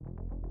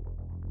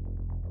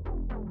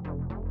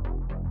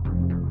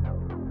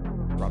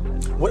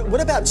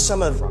What about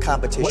some of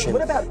competition?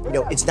 What about,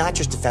 it's not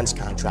just defense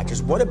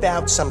contractors. What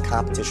about some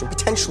competition,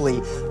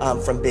 potentially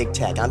from big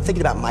tech? I'm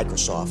thinking about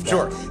Microsoft.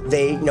 Sure.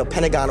 They,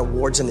 Pentagon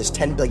awards them this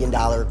 $10 billion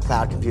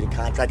cloud computing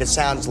contract. It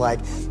sounds like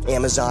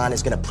Amazon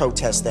is going to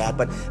protest that,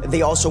 but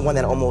they also won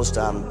that almost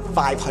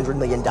 $500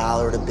 million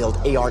to build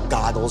AR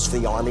goggles for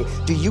the Army.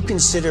 Do you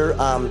consider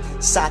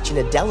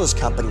Satya Nadella's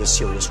company a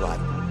serious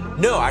rival?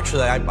 No,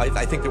 actually,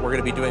 I think that we're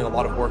going to be doing a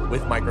lot of work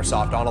with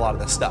Microsoft on a lot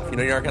of this stuff.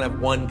 You're not going to have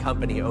one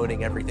company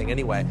owning everything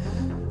anyway.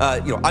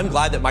 I'm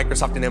glad that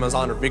Microsoft and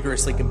Amazon are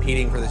vigorously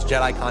competing for this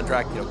JEDI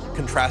contract.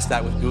 Contrast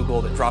that with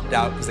Google that dropped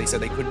out because they said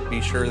they couldn't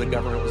be sure the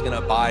government was going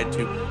to abide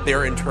to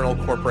their internal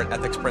corporate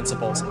ethics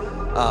principles.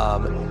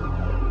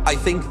 I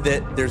think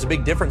that there's a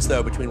big difference,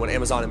 though, between what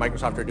Amazon and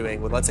Microsoft are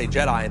doing with, let's say,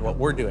 JEDI and what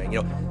we're doing.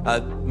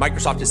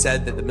 Microsoft has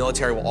said that the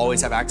military will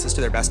always have access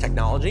to their best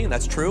technology, and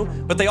that's true,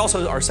 but they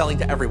also are selling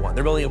to everyone.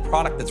 They're building a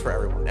product that's for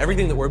everyone.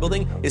 Everything that we're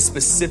building is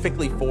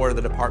specifically for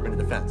the Department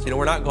of Defense.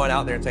 We're not going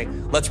out there and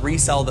saying, let's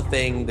resell the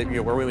thing that,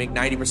 where we make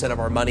 90%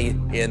 of our money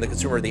in the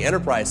consumer or the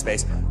enterprise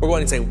space. We're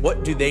going and saying,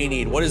 what do they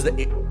need? What is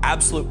the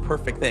absolute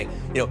perfect thing?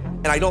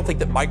 And I don't think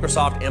that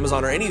Microsoft,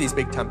 Amazon, or any of these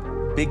big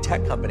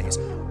tech companies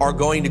are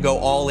going to go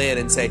all in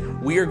and say,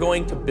 we are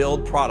going to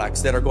build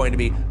products that are going to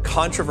be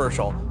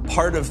controversial,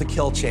 part of the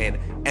kill chain,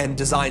 and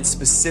designed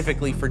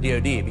specifically for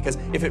DoD. Because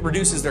if it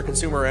reduces their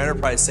consumer or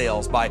enterprise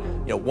sales by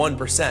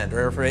 1%,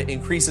 or if it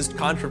increases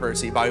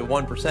controversy by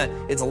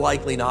 1%, it's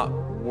likely not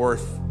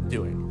worth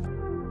doing.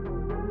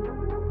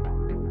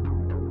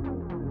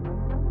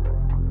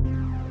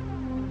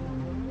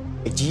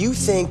 Do you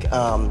think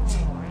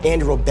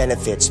Anduril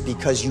benefits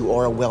because you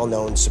are a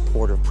well-known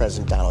supporter of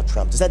President Donald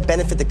Trump? Does that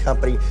benefit the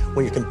company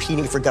when you're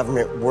competing for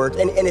government work?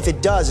 And if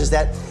it does, is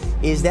that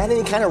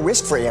any kind of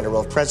risk for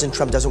Anduril if President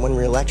Trump doesn't win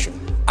re-election?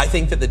 I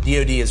think that the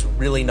DoD is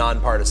really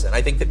nonpartisan.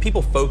 I think that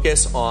people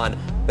focus on,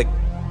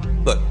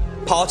 look,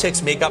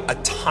 politics make up a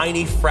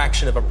tiny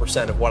fraction of a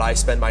percent of what I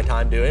spend my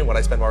time doing, what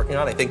I spend working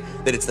on. I think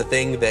that it's the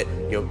thing that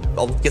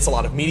gets a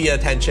lot of media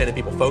attention and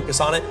people focus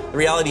on it. The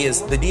reality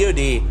is the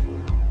DoD,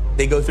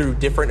 they go through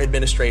different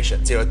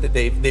administrations.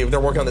 They're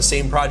working on the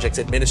same projects,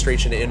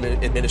 administration to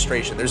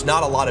administration. There's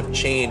not a lot of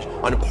change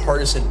on a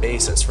partisan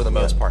basis for the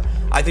most part.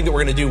 I think that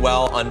we're going to do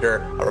well under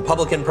a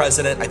Republican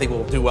president. I think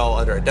we'll do well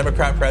under a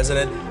Democrat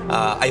president.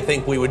 I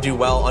think we would do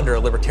well under a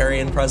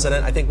Libertarian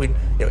president. I think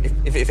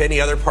if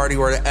any other party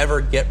were to ever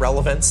get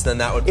relevance, then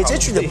that would. It's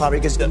interesting, probably,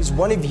 because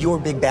one of your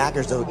big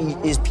backers, though,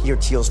 is Peter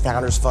Thiel's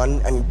Founders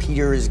Fund. I mean,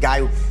 Peter is a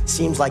guy who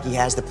seems like he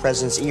has the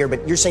president's ear,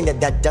 but you're saying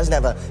that doesn't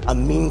have a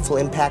meaningful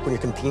impact when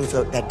you're competing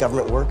for that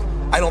government work?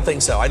 I don't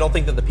think so. I don't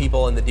think that the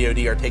people in the DoD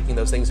are taking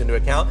those things into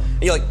account.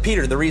 And like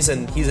Peter, the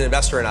reason he's an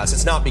investor in us,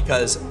 it's not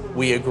because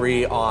we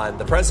agree on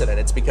the president.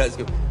 It's because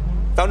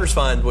Founders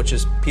Fund, which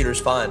is Peter's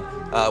fund,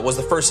 was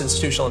the first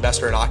institutional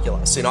investor in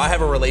Oculus. I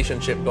have a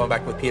relationship going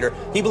back with Peter.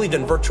 He believed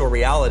in virtual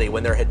reality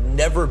when there had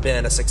never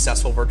been a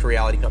successful virtual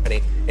reality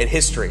company in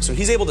history. So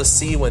he's able to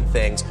see when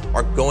things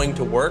are going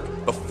to work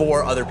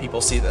before other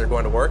people see that they're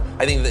going to work.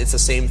 I think that it's the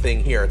same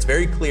thing here. It's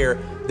very clear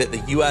that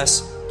the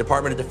U.S.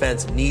 Department of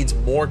Defense needs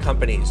more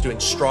companies doing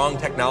strong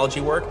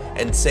technology work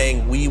and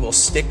saying, we will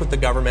stick with the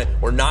government.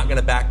 We're not going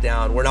to back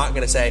down. We're not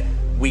going to say,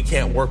 we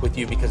can't work with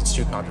you because it's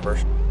too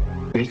controversial.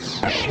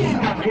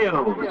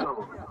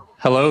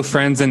 Hello,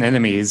 friends and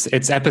enemies.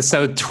 It's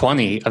episode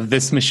 20 of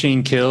This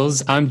Machine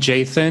Kills. I'm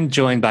Jathan,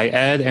 joined by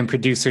Ed and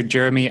producer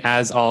Jeremy,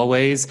 as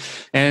always.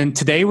 And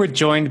today we're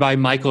joined by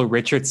Michael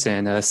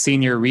Richardson, a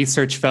senior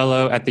research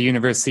fellow at the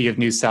University of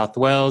New South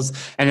Wales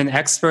and an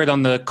expert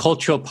on the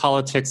cultural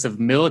politics of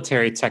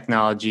military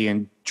technology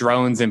and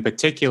drones in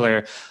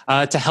particular,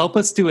 to help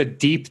us do a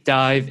deep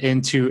dive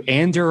into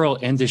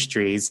Anduril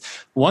Industries,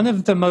 one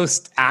of the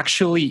most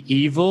actually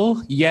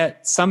evil,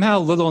 yet somehow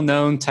little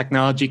known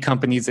technology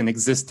companies in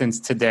existence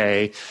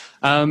today.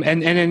 And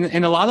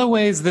in a lot of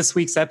ways, this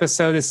week's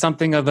episode is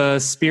something of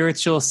a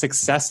spiritual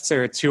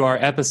successor to our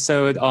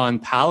episode on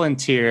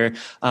Palantir,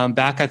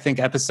 back, I think,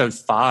 episode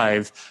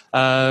 5,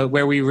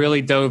 where we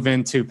really dove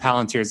into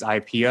Palantir's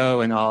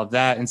IPO and all of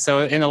that. And so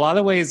in a lot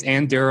of ways,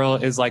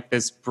 Anduril is like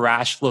this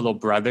brash little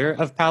brother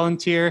of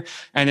Palantir,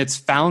 and its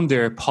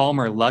founder,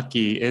 Palmer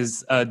Luckey,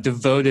 is a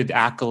devoted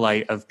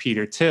acolyte of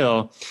Peter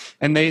Thiel.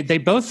 And they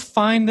both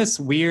find this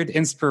weird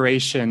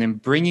inspiration in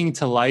bringing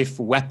to life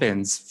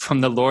weapons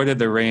from the Lord of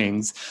the Rings.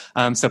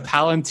 So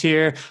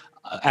Palantir,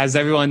 as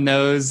everyone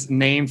knows,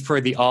 named for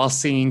the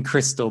all-seeing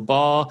crystal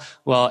ball,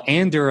 while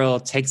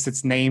Anduril takes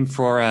its name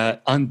for an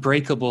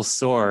unbreakable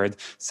sword.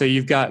 So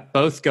you've got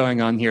both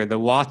going on here, the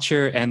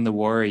Watcher and the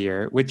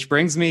Warrior, which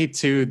brings me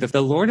to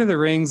the Lord of the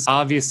Rings,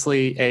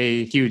 obviously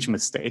a huge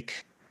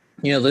mistake.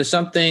 There's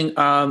something,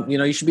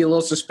 you should be a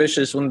little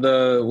suspicious when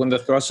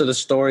the thrust of the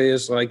story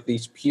is like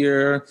these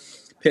pure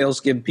pale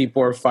skinned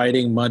people are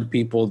fighting mud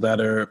people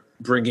that are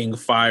bringing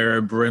fire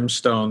and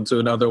brimstone to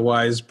an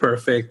otherwise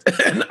perfect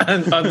and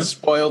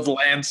unspoiled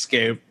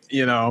landscape.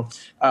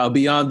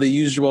 beyond the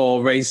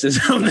usual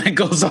racism that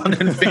goes on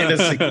in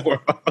fantasy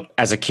world.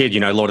 As a kid,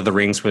 Lord of the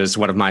Rings was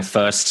one of my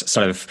first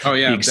sort of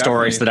big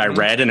stories that I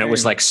read, and it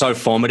was like so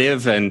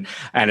formative, and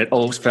it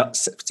all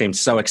seemed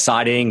so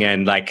exciting.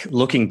 And like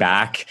looking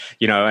back,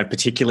 and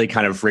particularly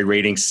kind of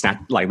rereading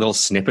like little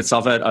snippets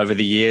of it over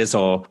the years,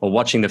 or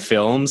watching the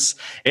films,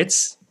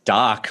 it's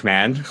dark,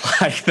 man.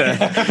 Like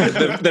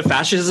the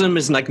fascism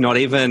is like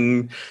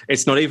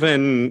it's not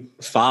even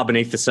far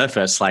beneath the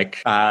surface.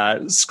 Like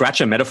scratch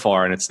a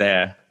metaphor and it's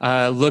there.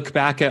 Look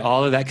back at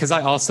all of that, because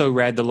I also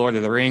read The Lord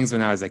of the Rings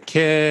when I was a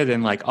kid,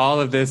 and like all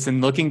of this,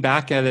 and looking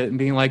back at it and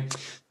being like,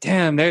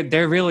 damn,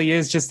 there really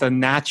is just a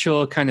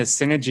natural kind of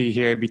synergy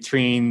here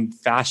between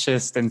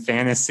fascist and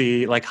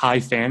fantasy, like high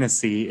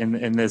fantasy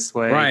in this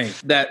way.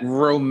 Right. That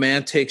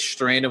romantic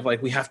strain of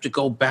like, we have to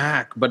go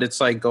back, but it's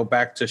like go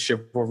back to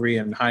chivalry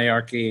and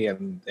hierarchy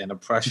and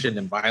oppression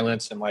and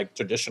violence and like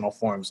traditional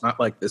forms, not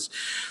like this,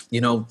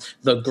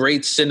 the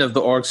great sin of the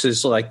orcs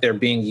is like they're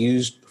being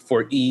used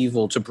for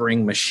evil to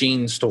bring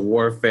machines to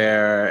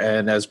warfare,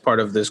 and as part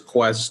of this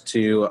quest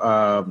to,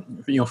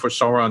 for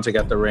Sauron to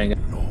get the ring.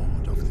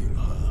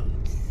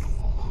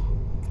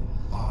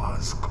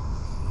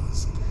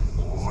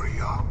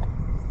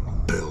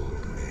 Build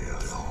me a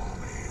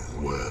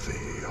home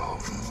worthy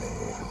of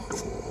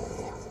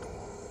Mordor.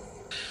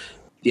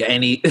 Yeah,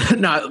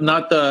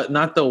 not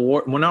the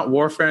war, well, not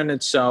warfare in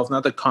itself,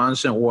 not the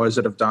constant wars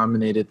that have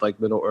dominated like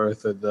Middle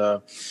Earth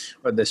or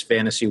this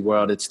fantasy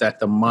world. It's that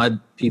the mud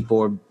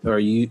people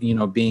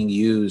are being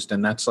used,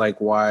 and that's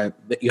like why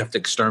you have to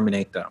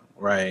exterminate them.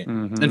 Right.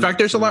 Mm-hmm. In fact,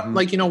 there's a lot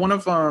like, one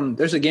of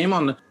there's a game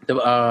on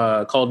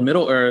called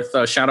Middle Earth,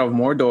 Shadow of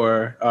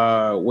Mordor,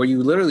 where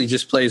you literally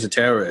just play as a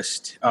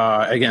terrorist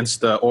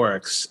against the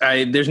orcs.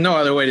 There's no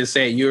other way to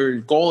say it. Your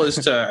goal is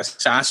to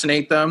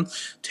assassinate them,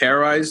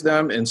 terrorize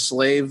them,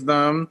 enslave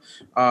them.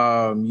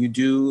 You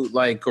do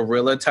like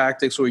guerrilla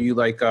tactics where you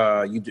like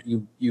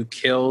you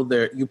kill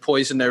you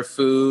poison their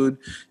food,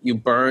 you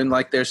burn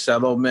like their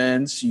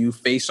settlements, you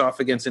face off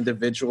against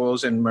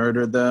individuals and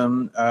murder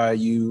them.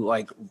 You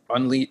like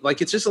unleash.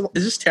 Like it's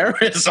just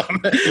terrorism,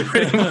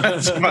 pretty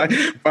much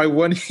by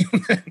one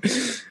human,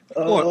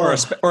 or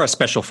a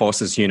special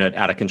forces unit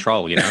out of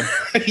control,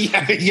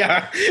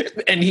 yeah,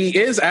 and he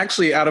is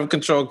actually out of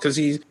control because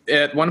he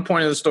at one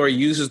point in the story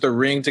uses the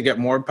ring to get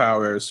more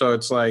power. So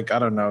it's like I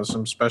don't know,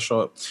 some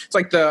special. It's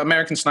like the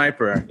American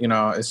Sniper,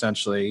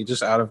 essentially, he's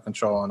just out of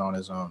control and on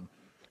his own.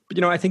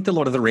 But, I think the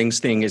Lord of the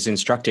Rings thing is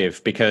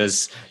instructive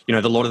because,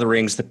 the Lord of the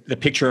Rings, the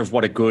picture of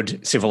what a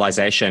good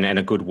civilization and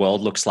a good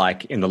world looks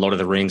like in the Lord of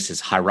the Rings is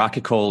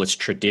hierarchical, it's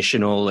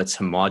traditional, it's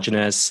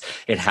homogenous.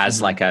 It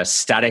has like a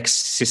static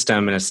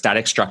system and a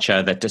static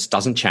structure that just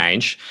doesn't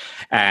change.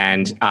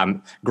 And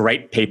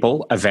great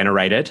people are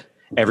venerated.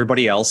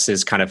 Everybody else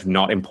is kind of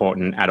not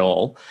important at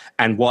all.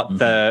 And what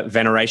the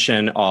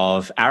veneration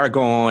of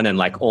Aragorn and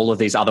like all of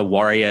these other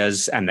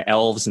warriors and the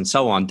elves and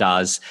so on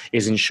does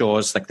is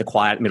ensures like the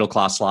quiet middle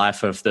class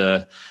life of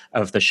the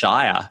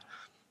Shire.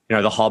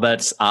 The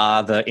hobbits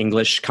are the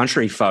English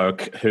country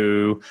folk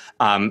who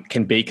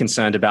can be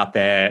concerned about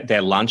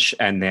their lunch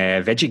and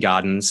their veggie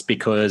gardens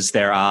because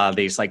there are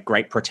these like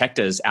great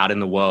protectors out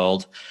in the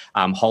world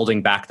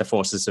holding back the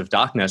forces of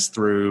darkness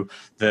through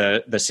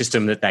the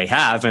system that they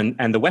have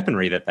and the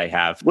weaponry that they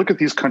have. Look at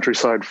these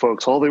countryside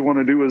folks. All they want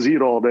to do is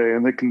eat all day,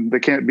 and they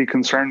can't be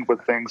concerned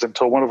with things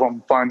until one of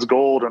them finds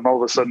gold, and all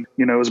of a sudden,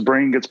 his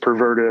brain gets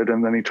perverted,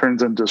 and then he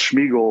turns into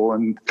Schmeagol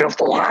and feels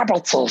the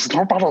hobbits.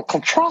 Nobody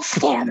can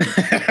trust them.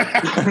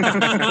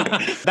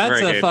 That's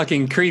very a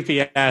fucking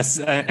creepy ass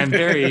and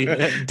very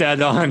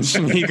dead on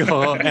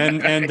Schmeagol,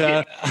 and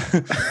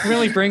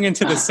really bringing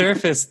to the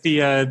surface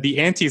the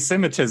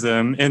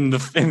anti-Semitism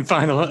in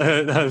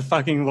final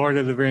fucking Lord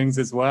of the Rings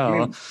as well. I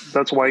mean,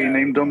 that's why you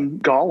named him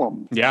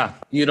Gollum. Yeah,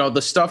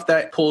 the stuff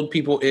that pulled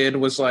people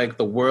in was like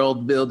the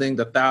world building,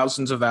 the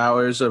thousands of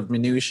hours of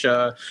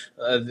minutia,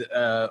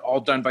 all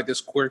done by this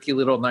quirky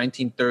little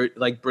 1930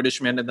 like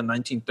British man in the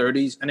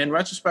 1930s. And in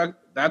retrospect,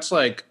 that's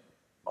like,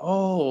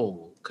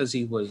 because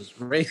he was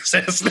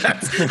racist.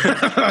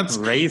 That's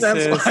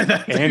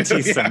racist,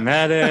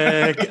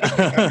 anti-Semitic.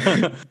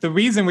 The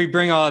reason we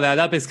bring all that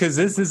up is because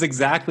this is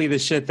exactly the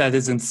shit that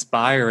is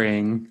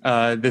inspiring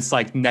this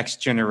like next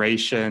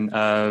generation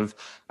of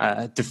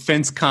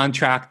defense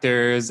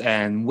contractors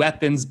and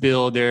weapons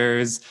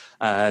builders,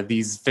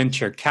 these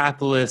venture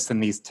capitalists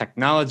and these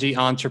technology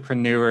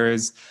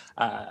entrepreneurs.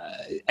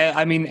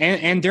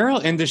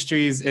 Anduril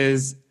Industries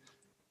is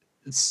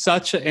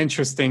such an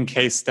interesting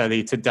case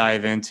study to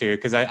dive into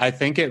because I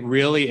think it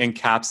really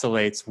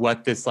encapsulates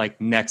what this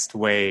like next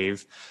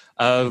wave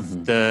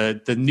of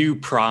the new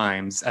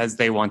primes, as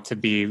they want to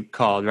be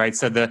called, right?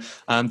 So the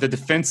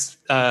defense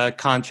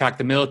contract,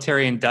 the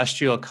military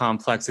industrial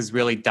complex, is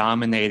really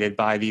dominated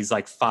by these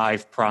like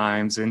 5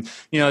 primes, and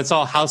it's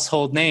all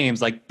household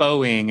names like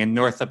Boeing and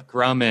Northrop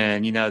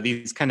Grumman.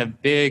 These kind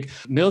of big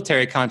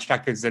military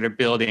contractors that are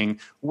building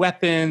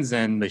weapons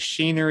and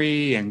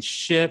machinery and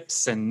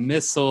ships and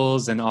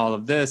missiles and all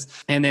of this.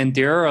 And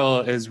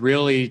Anduril is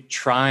really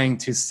trying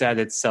to set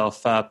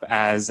itself up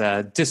as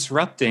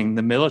disrupting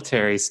the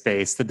military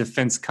space, the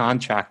defense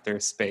contractor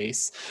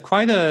space.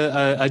 Quite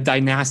a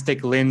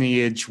dynastic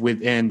lineage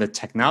within the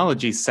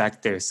technology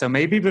sector. So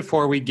maybe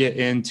before we get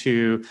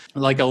into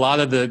like a lot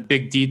of the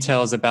big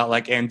details about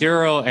like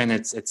Anduril and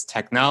its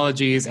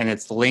technologies and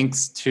its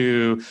links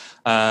to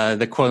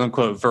the quote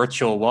unquote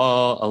virtual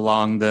wall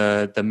along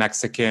the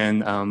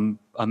Mexican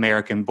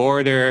American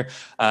border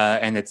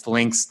and its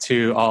links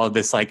to all of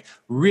this like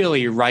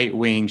really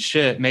right-wing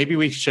shit, maybe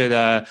we should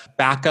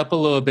back up a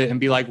little bit and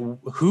be like,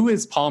 who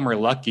is Palmer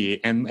Luckey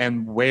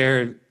and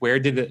where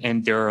did the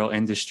Anduril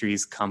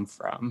Industries come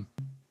from?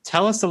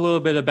 Tell us a little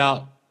bit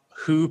about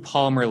who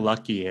Palmer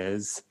Luckey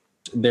is.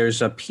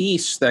 There's a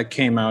piece that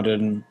came out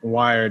in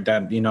Wired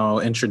that,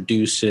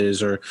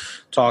 introduces or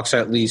talks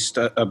at least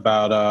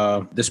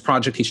about this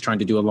project he's trying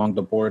to do along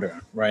the border,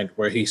 right?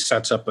 Where he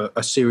sets up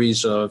a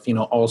series of,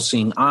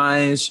 all-seeing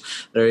eyes.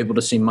 They're able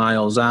to see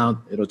miles out.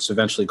 It's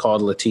eventually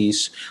called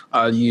Lattice.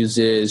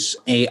 Uses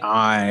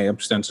AI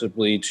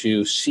ostensibly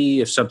to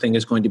see if something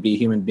is going to be a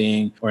human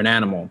being or an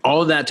animal.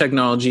 All of that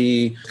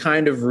technology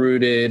kind of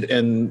rooted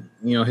in,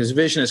 his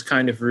vision is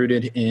kind of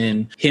rooted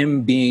in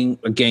him being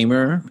a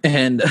gamer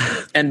and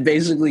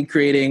basically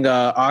creating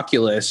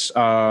Oculus.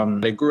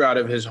 They grew out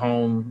of his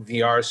home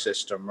VR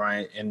system,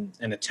 right? In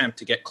an attempt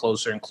to get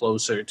closer and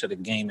closer to the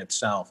game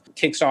itself.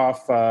 Kicks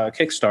off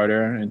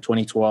Kickstarter in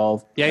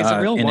 2012. Yeah, he's a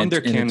real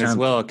wonderkin as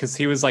well, because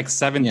he was like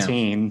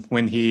 17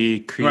 when he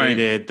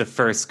created the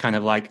first kind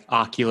of like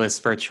Oculus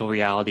virtual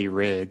reality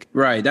rig.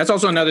 Right. That's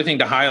also another thing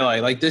to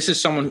highlight. Like, this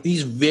is someone,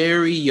 he's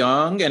very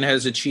young and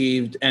has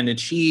achieved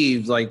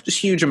like just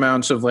huge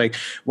amounts of like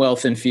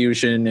wealth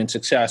infusion and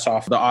success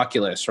off the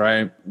Oculus,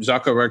 right?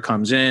 Zuckerberg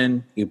comes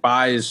in, he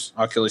buys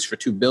Oculus for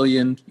 $2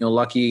 billion.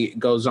 Luckey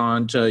goes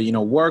on to,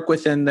 work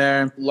within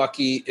there.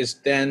 Luckey is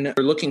then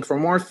looking for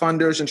more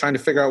funders and trying to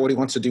figure out what he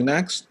wants to do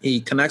next.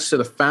 He connects to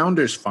the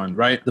Founders Fund,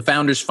 right? The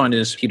Founders Fund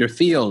is Peter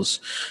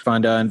Thiel's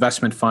fund,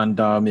 investment fund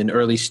in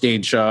early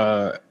stage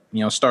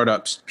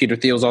startups. Peter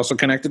Thiel's also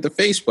connected to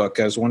Facebook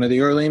as one of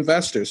the early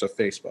investors of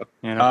Facebook.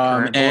 And a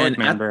current board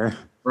member.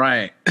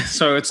 Right.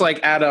 So it's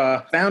like at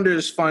a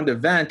Founders Fund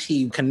event,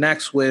 he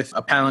connects with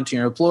a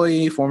Palantir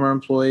employee, former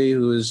employee,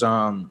 who is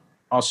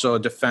also a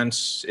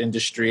defense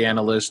industry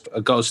analyst,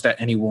 a ghost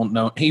and he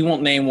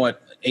won't name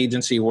what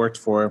agency he worked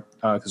for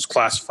because it's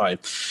classified.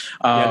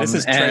 This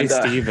is Trey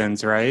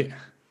Stevens, right?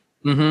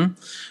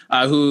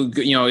 Mm-hmm. Who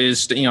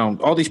is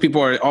all these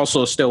people are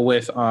also still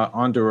with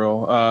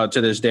Anduril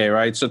to this day,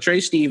 right? So Trey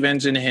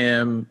Stevens and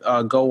him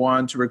go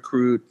on to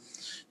recruit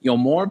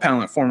more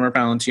former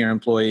Palantir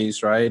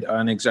employees, right,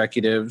 and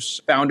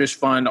executives. Founders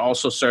Fund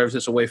also serves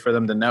as a way for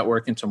them to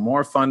network into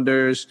more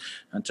funders,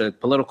 into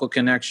political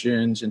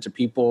connections, into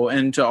people,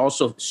 and to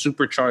also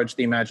supercharge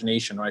the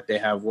imagination, right, they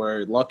have,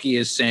 where Luckey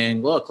is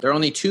saying, look, there are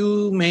only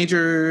 2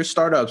 major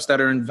startups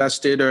that are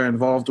invested or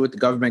involved with the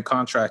government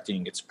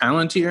contracting. It's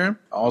Palantir,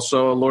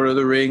 also Lord of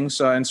the Rings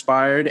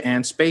inspired,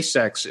 and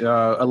SpaceX,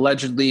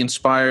 allegedly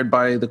inspired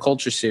by the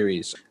Culture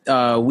series.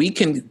 We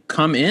can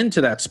come into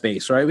that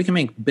space, right? We can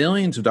make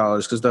billions of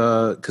dollars because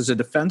the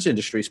defense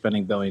industry is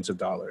spending billions of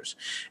dollars,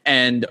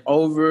 and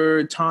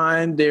over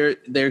time they're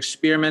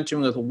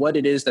experimenting with what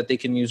it is that they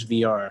can use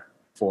VR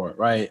for,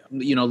 right?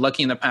 Luckey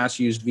in the past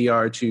used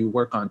VR to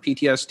work on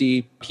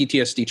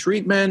PTSD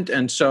treatment.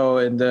 And so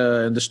in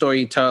the story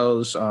he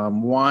tells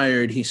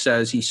Wired, he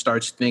says he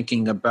starts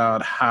thinking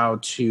about how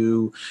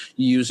to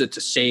use it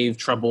to save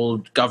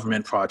troubled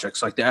government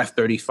projects like the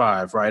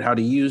F-35, right? How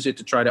to use it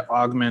to try to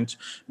augment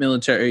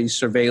military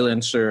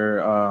surveillance or,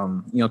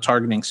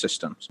 targeting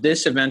systems.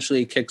 This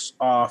eventually kicks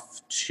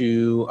off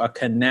to a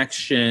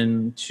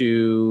connection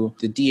to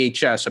the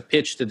DHS, a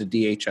pitch to the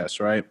DHS,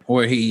 right?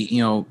 Where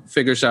he,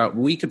 figures out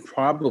we could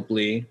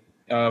probably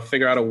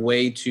figure out a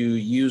way to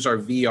use our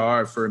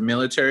VR for a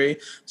military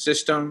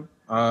system,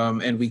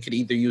 and we could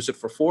either use it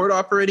for forward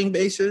operating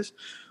bases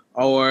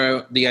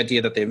or the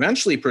idea that they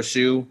eventually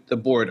pursue the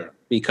border,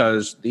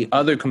 because the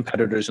other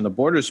competitors in the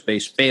border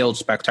space failed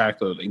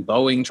spectacularly.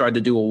 Boeing tried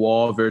to do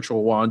a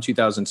virtual wall in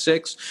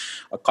 2006.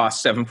 It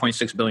cost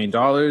 $7.6 billion,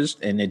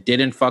 and it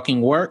didn't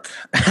fucking work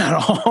at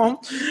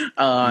all.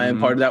 And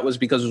part of that was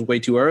because it was way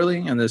too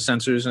early, and the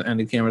sensors and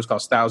the cameras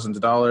cost thousands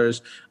of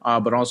dollars,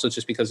 but also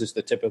just because it's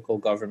the typical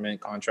government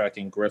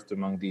contracting grift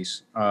among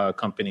these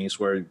companies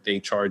where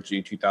they charge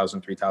you 2,000,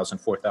 3,000,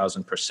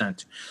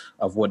 4,000%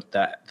 of what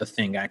the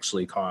thing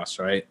actually costs,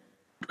 right?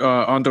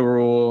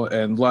 Underrule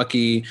and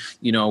Lucky,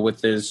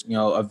 with his,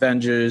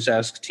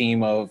 Avengers-esque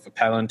team of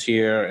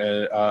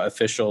Palantir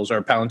officials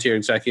or Palantir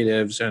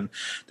executives and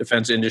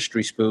defense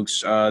industry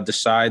spooks,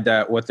 decide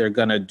that what they're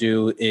going to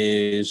do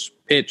is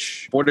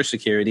pitch border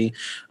security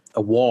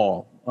a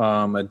wall,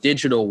 a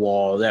digital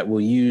wall that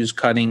will use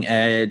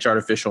cutting-edge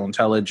artificial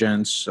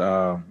intelligence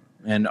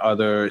and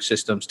other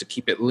systems to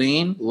keep it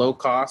lean, low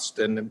cost,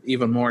 and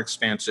even more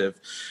expansive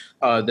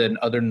than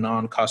other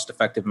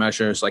non-cost-effective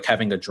measures like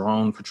having a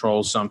drone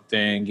patrol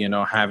something,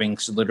 having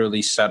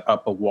literally set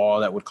up a wall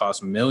that would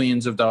cost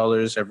millions of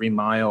dollars every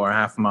mile or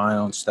half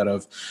mile instead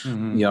of,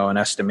 an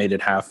estimated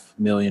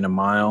 $500,000 a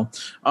mile.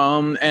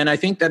 And I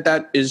think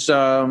that is,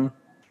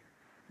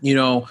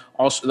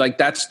 also like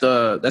that's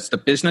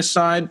the business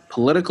side.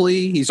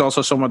 Politically, he's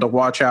also someone to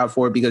watch out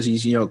for because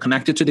he's,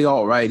 connected to the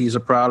alt-right. He's a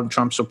proud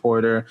Trump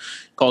supporter,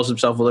 calls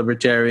himself a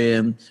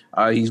libertarian.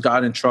 He's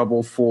got in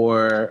trouble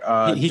for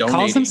he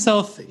calls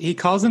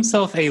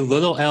himself a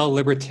little L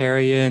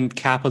libertarian,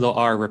 capital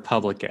R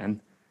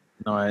Republican.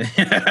 No,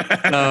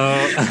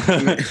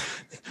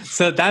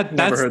 So that's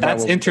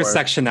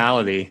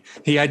intersectionality.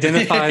 He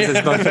identifies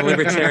as both a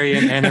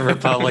libertarian and a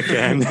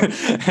Republican,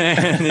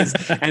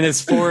 and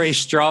is for a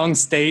strong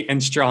state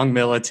and strong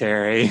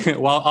military,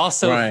 while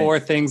also for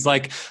things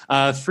like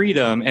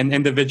freedom and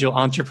individual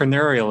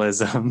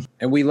entrepreneurialism.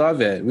 And we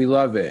love it.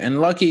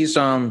 And Lucky's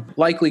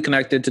likely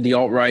connected to the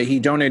alt-right. He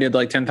donated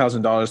like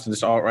 $10,000 to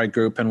this alt-right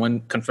group, and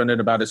when confronted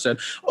about it, said,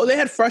 "Oh, they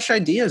had fresh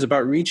ideas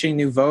about reaching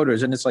new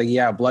voters." And it's like,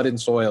 yeah, blood and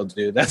soil,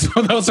 dude.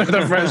 Those are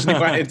the fresh new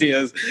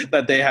ideas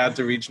that they had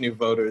to reach new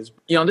voters.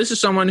 This is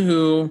someone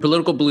who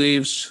political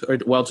beliefs are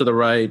well to the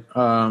right.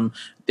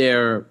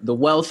 The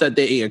wealth that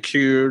they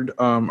accrued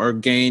or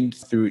gained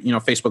through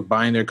Facebook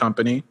buying their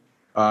company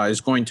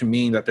is going to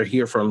mean that they're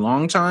here for a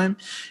long time.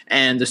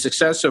 And the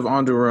success of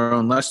Underrule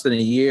in less than a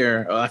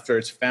year after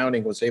its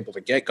founding was able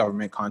to get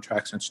government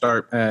contracts and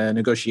start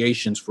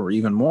negotiations for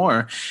even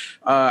more,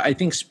 I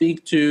think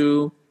speak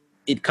to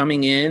it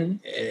coming in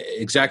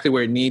exactly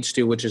where it needs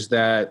to, which is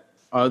that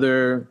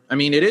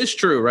it is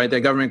true, right,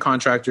 that government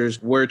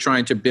contractors were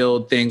trying to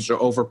build things or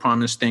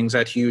overpromise things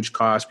at huge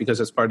cost because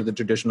that's part of the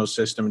traditional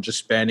system, just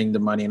spending the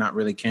money, not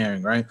really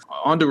caring, right?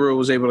 Underrule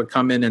was able to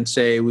come in and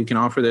say, we can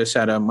offer this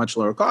at a much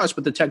lower cost,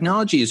 but the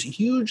technology is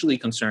hugely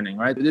concerning,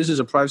 right? This is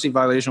a privacy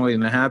violation waiting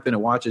to happen.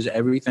 It watches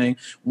everything.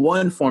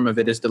 One form of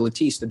it is the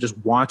Lattice that just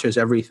watches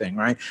everything,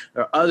 right?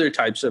 There are other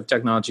types of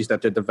technologies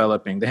that they're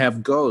developing. They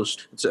have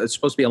Ghost. It's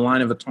supposed to be a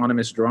line of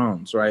autonomous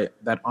drones, right,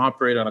 that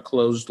operate on a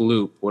closed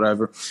loop,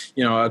 whatever.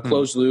 A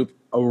closed loop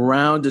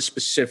around a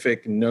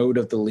specific node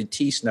of the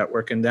Lattice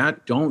network, and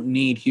that don't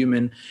need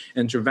human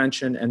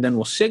intervention, and then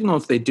will signal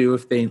if they do,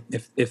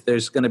 if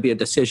there's going to be a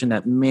decision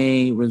that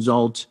may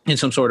result in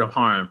some sort of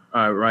harm,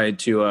 right,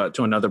 to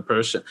another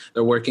person.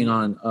 They're working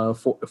on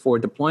for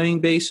deploying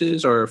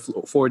bases or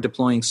for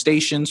deploying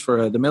stations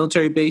for the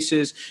military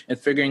bases, and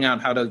figuring out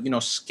how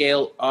to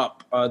scale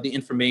up the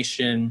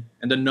information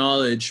and the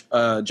knowledge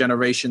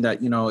generation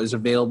that is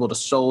available to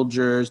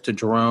soldiers, to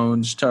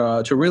drones,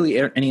 to really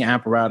any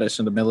apparatus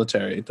in the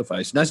military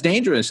device. That's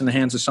dangerous in the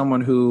hands of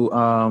someone who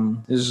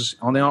is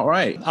on the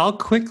alt-right. I'll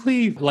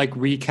quickly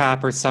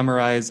recap or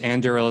summarize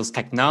Andurill's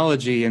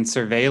technology and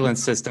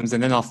surveillance systems,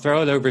 and then I'll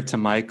throw it over to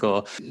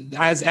Michael.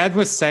 As Ed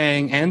was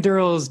saying,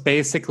 Andurill's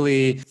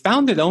basically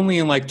founded only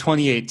in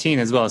 2018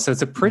 as well, so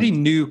it's a pretty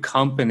new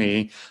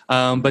company,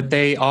 but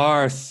they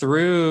are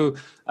through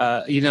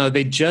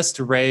they just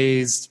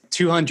raised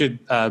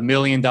 $200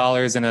 million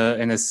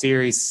in a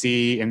Series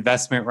C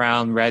investment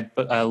round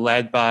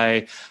led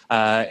by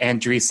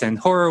Andreessen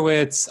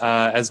Horowitz,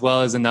 as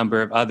well as a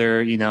number of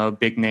other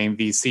big name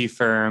VC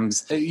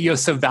firms.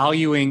 So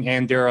valuing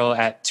Anduril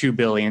at $2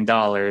 billion,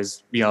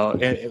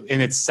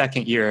 in its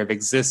second year of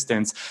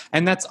existence,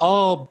 and that's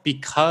all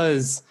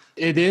because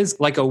it is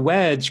like a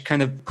wedge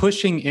kind of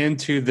pushing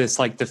into this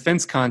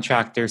defense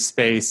contractor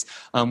space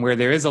where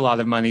there is a lot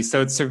of money.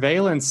 So its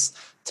surveillance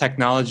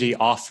technology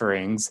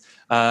offerings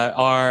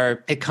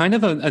it kind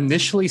of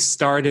initially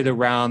started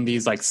around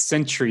these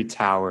Sentry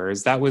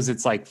towers. That was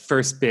its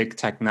first big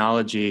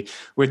technology,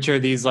 which are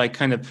these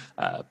kind of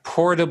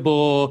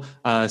portable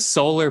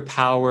solar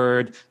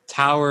powered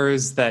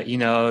towers that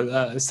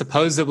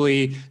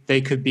supposedly they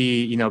could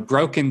be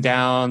broken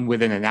down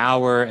within an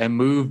hour and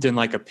moved in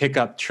a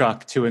pickup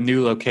truck to a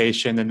new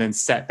location and then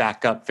set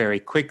back up very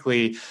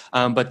quickly.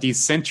 But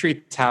these Sentry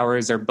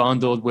towers are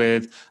bundled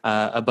with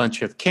a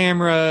bunch of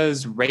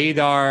cameras,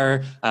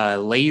 radar,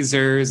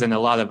 lasers, and a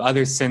lot of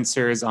other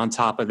sensors on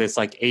top of this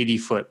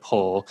 80-foot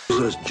pole.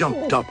 This has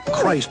jumped up.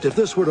 Christ, if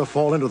this were to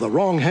fall into the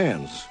wrong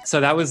hands.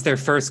 So that was their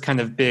first kind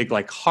of big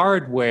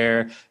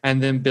hardware,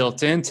 and then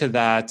built into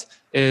that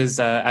is,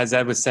 as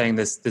Ed was saying,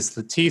 this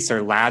Lattice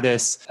or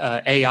Lattice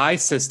AI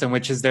system,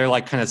 which is their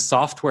kind of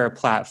software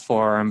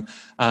platform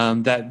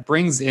that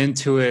brings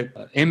into it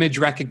image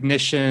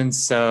recognition.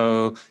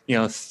 So,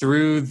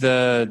 through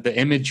the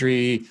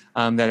imagery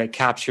that it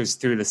captures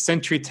through the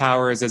Sentry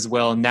towers as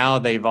well. Now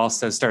they've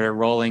also started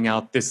rolling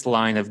out this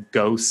line of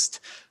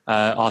Ghost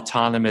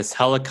autonomous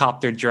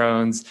helicopter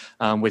drones,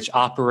 which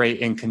operate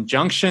in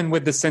conjunction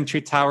with the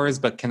Sentry Towers,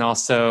 but can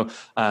also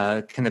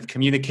kind of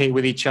communicate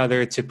with each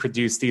other to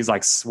produce these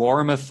like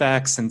swarm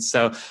effects. And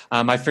so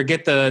I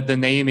forget the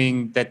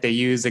naming that they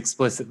use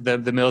explicit,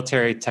 the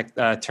military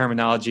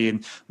terminology,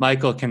 and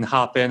Michael can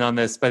hop in on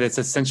this, but it's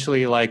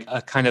essentially like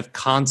a kind of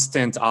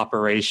constant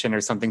operation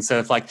or something.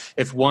 So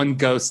if one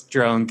ghost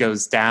drone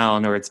goes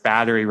down or its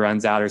battery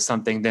runs out or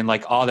something, then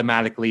like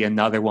automatically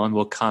another one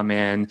will come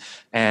in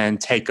and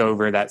take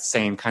over that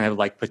same kind of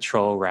like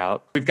patrol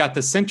route. We've got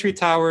the Sentry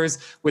Towers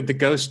with the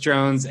ghost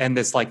drones and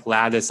this like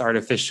Lattice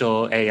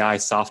artificial AI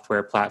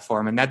software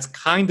platform. And that's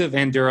kind of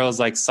Anduril's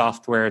like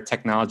software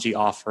technology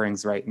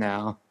offerings right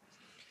now.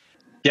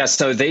 Yeah,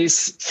 so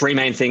these three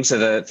main things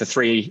are the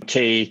three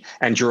key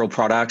Anduril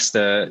products,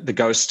 the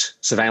Ghost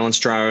surveillance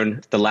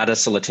drone, the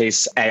Lattice or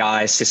Lattice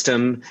AI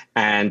system,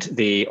 and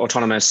the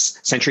autonomous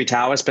Sentry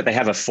Towers. But they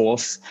have a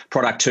fourth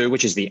product too,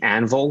 which is the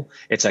Anvil.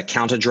 It's a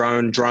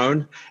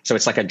counter-drone. So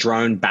it's like a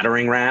drone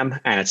battering ram,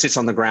 and it sits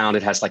on the ground.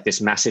 It has like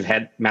this massive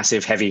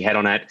heavy head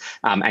on it,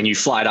 and you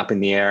fly it up in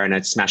the air and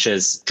it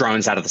smashes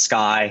drones out of the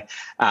sky.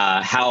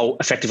 How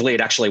effectively it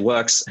actually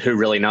works, who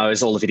really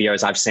knows? All the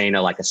videos I've seen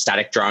are like a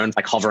static drone,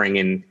 like hovering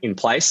in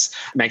place.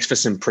 It makes for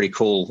some pretty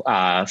cool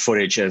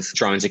footage of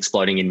drones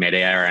exploding in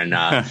midair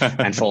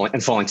and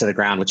falling to the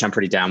ground, which I'm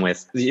pretty down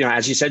with. You know,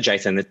 as you said,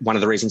 Jathan, one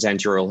of the reasons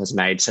Anduril has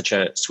made such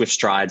a swift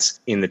strides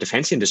in the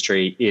defense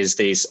industry is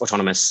these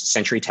autonomous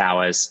Sentry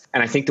Towers.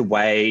 And I think the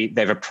way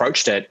they've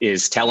approached it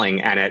is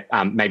telling, and it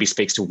maybe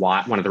speaks to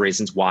one of the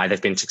reasons why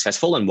they've been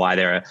successful and why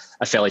they're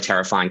a fairly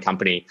terrifying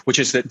company, which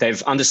is that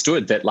they've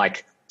understood that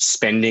like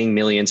spending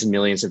millions and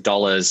millions of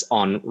dollars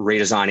on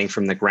redesigning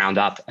from the ground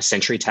up a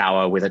Sentry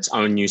Tower with its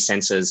own new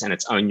sensors and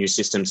its own new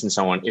systems and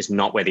so on is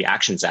not where the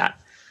action's at.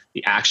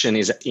 The action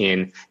is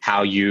in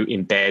how you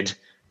embed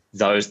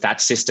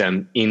that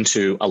system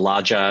into a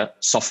larger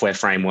software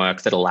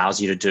framework that allows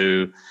you to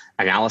do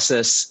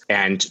analysis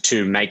and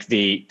to make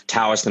the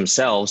towers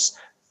themselves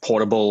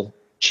portable,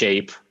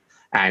 cheap,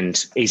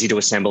 and easy to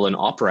assemble and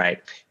operate.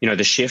 You know,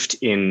 the shift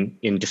in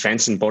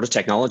defense and border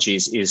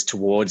technologies is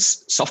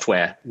towards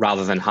software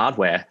rather than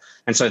hardware.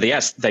 And so,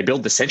 yes, they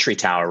build the Sentry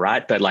Tower,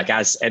 right? But like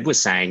as Ed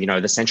was saying, you know,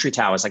 the Sentry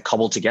Tower is like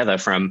cobbled together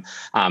from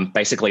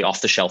basically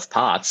off-the-shelf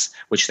parts,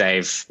 which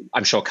they've,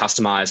 I'm sure,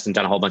 customized and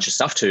done a whole bunch of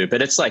stuff to.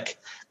 But it's like,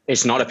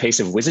 it's not a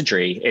piece of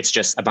wizardry. It's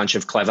just a bunch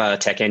of clever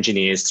tech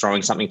engineers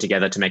throwing something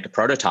together to make a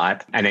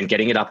prototype and then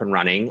getting it up and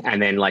running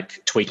and then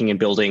like tweaking and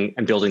building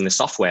the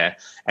software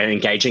and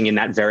engaging in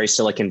that very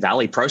Silicon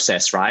Valley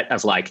process, right?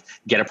 Of like,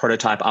 get a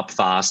prototype up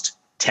fast,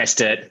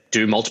 test it,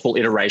 do multiple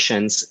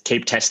iterations,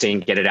 keep testing,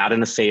 get it out in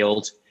the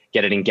field,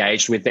 get it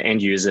engaged with the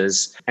end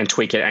users and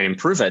tweak it and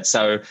improve it.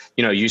 So,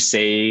 you know, you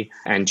see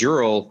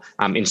Anduril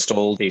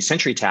install these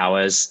Sentry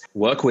Towers,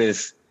 work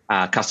with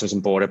Customs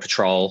and Border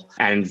Patrol,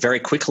 and very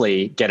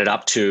quickly get it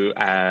up to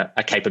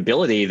a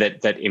capability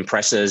that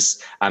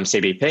impresses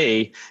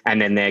CBP.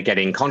 And then they're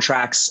getting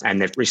contracts,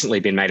 and they've recently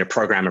been made a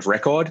program of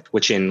record,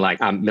 which in like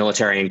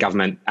military and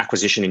government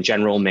acquisition in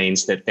general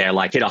means that they're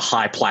like hit a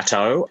high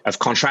plateau of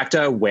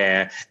contractor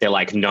where they're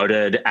like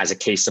noted as a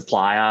key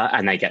supplier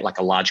and they get like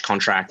a large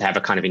contract. They have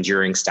a kind of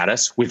enduring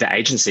status with the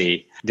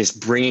agency. This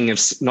bringing of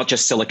not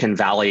just Silicon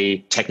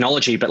Valley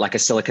technology, but like a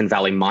Silicon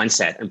Valley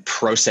mindset and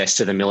process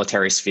to the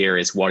military sphere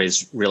is what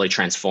is really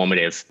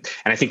transformative.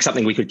 And I think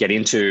something we could get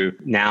into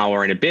now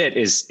or in a bit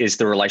is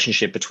the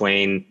relationship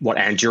between what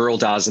Anduril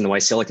does and the way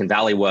Silicon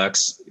Valley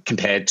works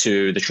compared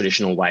to the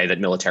traditional way that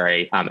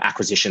military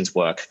acquisitions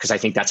work. Because I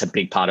think that's a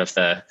big part of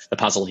the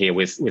puzzle here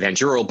with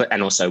Anduril,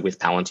 and also with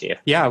Palantir.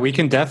 Yeah, we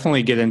can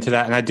definitely get into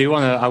that. And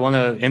I want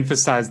to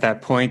emphasize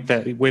that point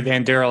that with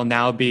Anduril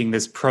now being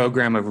this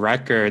program of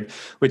record,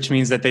 which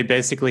means that they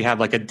basically have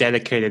like a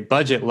dedicated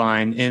budget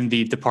line in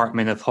the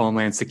Department of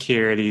Homeland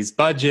Security's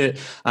budget,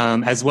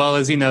 as well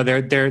as, you know,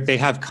 they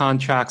have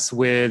contracts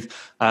with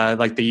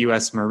like the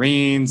U.S.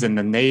 Marines and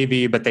the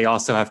Navy, but they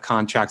also have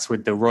contracts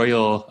with the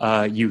Royal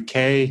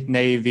UK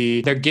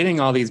Navy. They're getting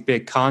all these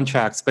big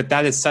contracts, but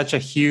that is such a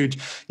huge,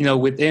 you know,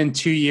 within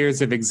 2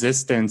 years of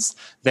existence,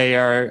 they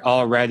are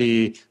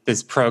already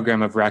this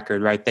program of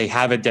record, right? They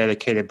have a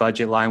dedicated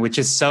budget line, which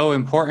is so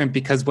important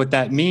because what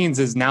that means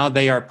is now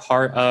they are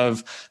part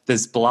of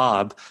this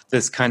blob,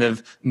 this kind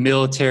of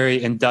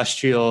military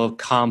industrial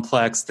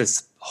complex,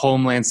 this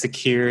Homeland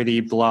Security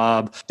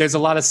blob. There's a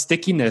lot of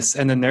stickiness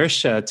and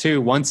inertia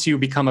too. Once you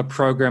become a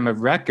program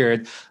of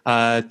record,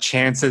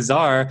 chances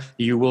are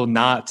you will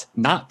not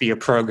be a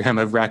program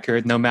of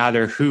record, no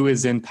matter who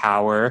is in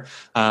power,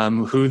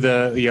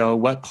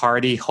 what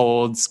party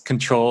holds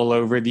control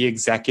over the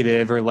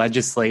executive or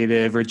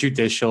legislative or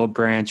judicial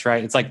branch,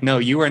 right? It's like, no,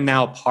 you are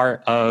now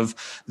part of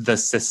the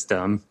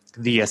system,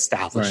 the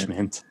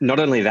establishment. Right. Not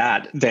only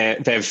that,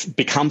 they've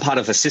become part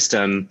of the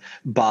system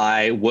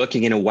by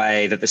working in a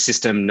way that the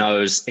system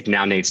knows it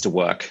now needs to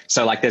work.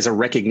 So like there's a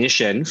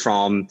recognition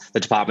from the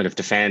Department of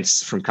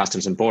Defense, from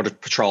Customs and Border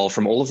Patrol,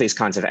 from all of these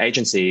kinds of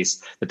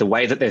agencies that the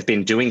way that they've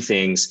been doing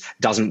things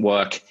doesn't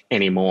work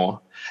anymore.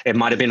 It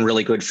might have been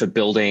really good for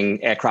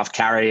building aircraft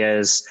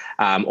carriers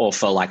or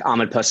for like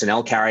armored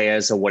personnel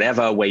carriers or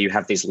whatever, where you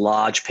have these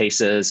large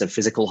pieces of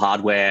physical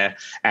hardware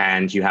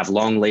and you have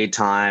long lead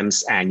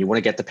times and you want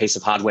to get the piece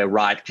of hardware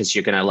right because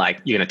you're going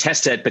to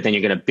test it, but then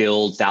you're going to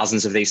build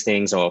thousands of these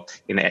things, or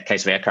in the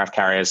case of aircraft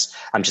carriers,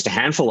 just a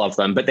handful of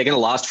them, but they're going to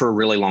last for a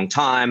really long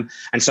time.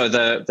 And so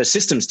the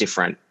system's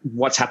different.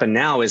 What's happened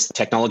now is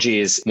technology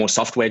is more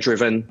software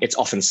driven. It's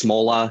often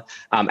smaller,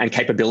 and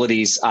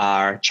capabilities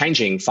are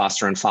changing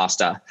faster and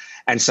faster.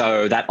 And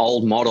so that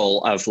old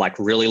model of like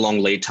really long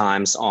lead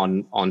times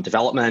on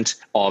development,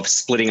 of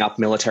splitting up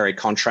military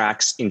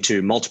contracts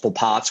into multiple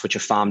parts, which are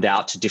farmed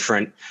out to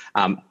different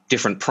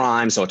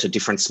primes or to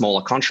different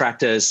smaller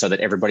contractors so that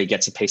everybody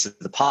gets a piece of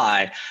the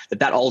pie,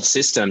 that old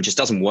system just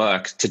doesn't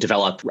work to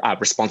develop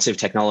responsive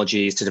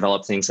technologies, to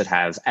develop things that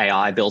have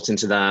AI built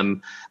into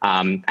them,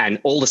 and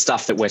all the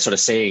stuff that we're sort of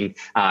seeing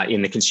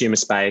in the consumer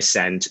space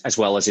and as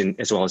well as in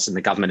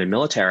the government and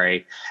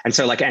military. And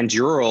so like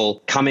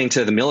Anduril coming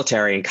to the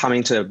military and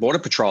coming to Border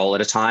Patrol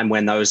at a time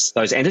when those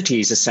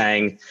entities are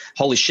saying,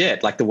 holy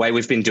shit, like the way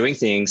we've been doing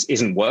things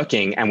isn't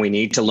working and we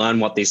need to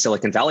learn what these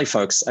Silicon Valley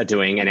folks are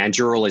doing. And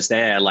Anduril is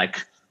there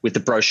like with the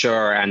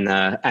brochure and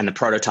the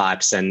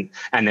prototypes and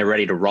they're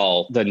ready to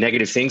roll. The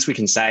negative things we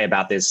can say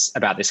about this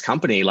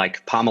company,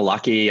 like Palmer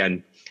Luckey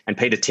and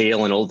Peter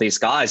Thiel and all these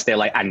guys, their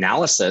like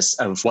analysis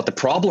of what the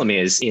problem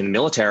is in the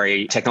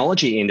military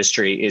technology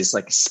industry is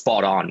like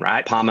spot on,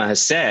 right? Palmer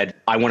has said,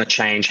 I want to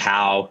change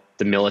how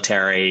the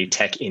military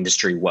tech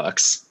industry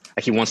works.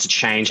 Like he wants to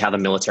change how the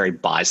military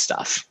buys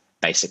stuff,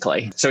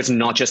 basically. So it's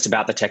not just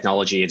about the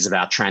technology, it's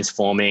about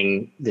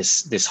transforming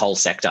this whole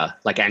sector.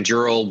 Like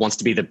Anduril wants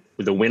to be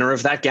the winner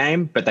of that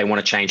game, but they want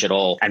to change it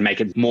all and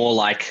make it more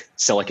like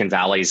Silicon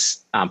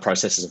Valley's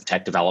processes of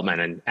tech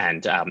development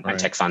and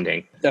tech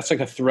funding. That's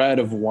like a thread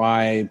of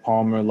why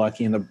Palmer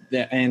Luckey and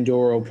the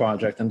Anduril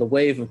project and the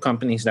wave of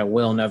companies that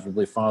will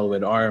inevitably follow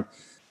it are,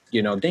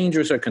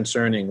 dangerous or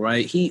concerning,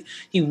 right? He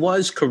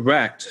was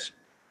correct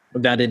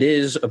that it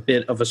is a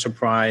bit of a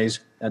surprise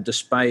that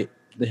despite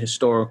the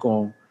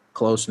historical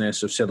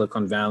closeness of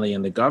Silicon Valley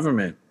and the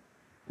government,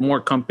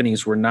 more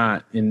companies were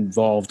not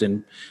involved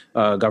in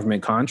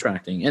government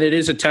contracting. And it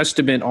is a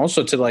testament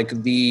also to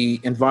like the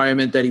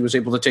environment that he was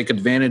able to take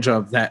advantage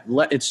of, that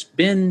it's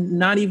been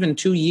not even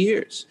 2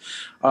 years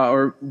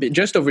or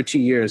just over 2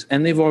 years.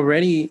 And they've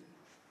already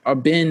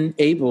been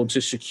able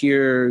to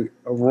secure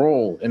a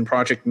role in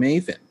Project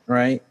Maven,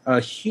 right?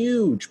 A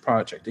huge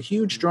project, a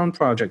huge drone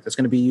project that's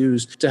going to be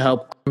used to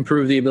help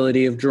improve the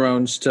ability of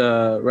drones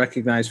to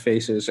recognize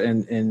faces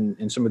and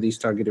in some of these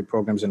targeted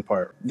programs in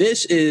part.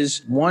 This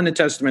is, one, a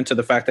testament to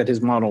the fact that his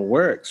model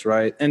works,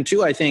 right? And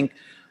two, I think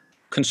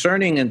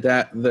concerning in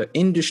that the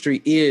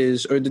industry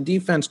is, or the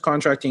defense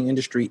contracting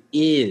industry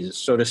is,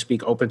 so to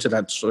speak, open to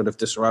that sort of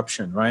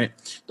disruption, right?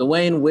 The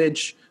way in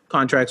which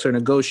contracts are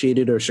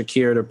negotiated or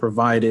secured or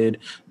provided,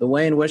 the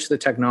way in which the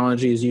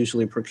technology is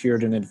usually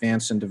procured in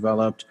advance and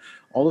developed,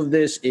 all of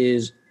this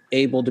is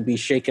able to be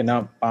shaken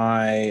up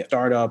by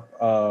startup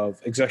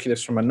of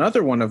executives from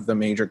another one of the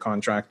major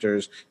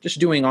contractors, just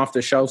doing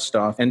off-the-shelf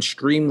stuff and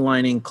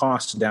streamlining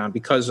costs down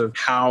because of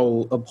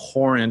how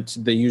abhorrent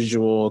the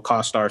usual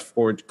costs are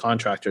for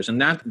contractors.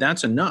 And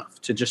that's enough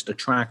to just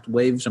attract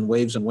waves and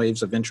waves and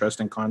waves of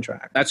interest in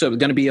contract. That's going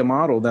to be a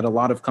model that a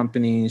lot of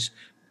companies,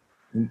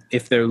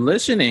 if they're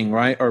listening,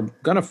 right, are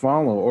going to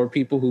follow, or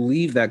people who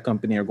leave that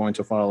company are going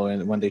to follow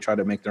when they try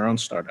to make their own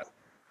startup.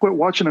 Quit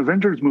watching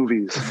Avengers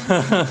movies.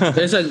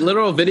 There's a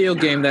literal video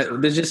game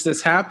that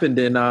this happened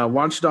in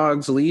Watch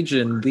Dogs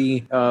Legion.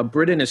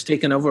 Britain is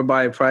taken over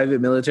by a private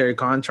military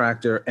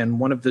contractor, and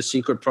one of the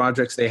secret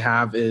projects they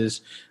have is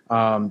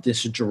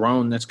this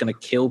drone that's going to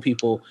kill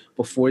people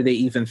before they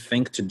even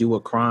think to do a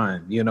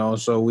crime.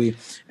 So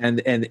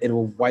and it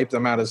will wipe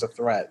them out as a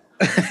threat.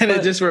 And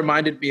it just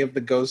reminded me of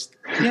the Ghost.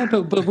 Yeah,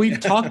 but we've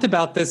talked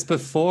about this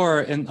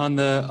before on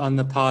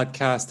the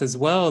podcast as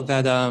well,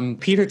 that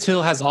Peter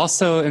Thiel has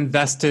also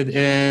invested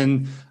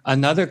in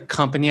another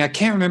company. I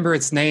can't remember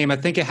its name. I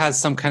think it has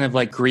some kind of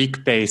like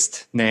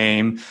Greek-based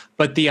name.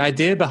 But the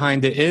idea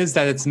behind it is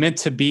that it's meant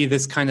to be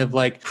this kind of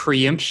like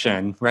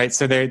preemption, right?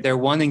 So they're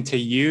wanting to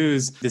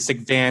use this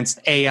advanced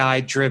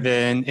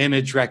AI-driven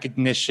image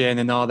recognition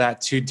and all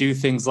that to do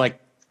things like,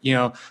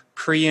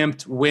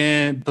 preempt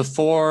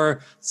before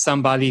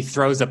somebody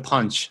throws a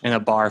punch in a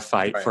bar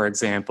fight, right, for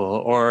example,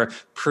 or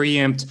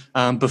preempt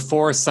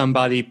before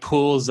somebody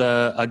pulls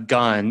a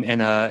gun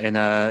in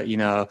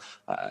a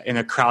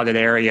crowded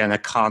area in a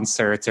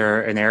concert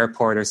or an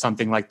airport or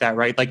something like that,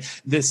 right? Like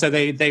this, so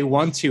they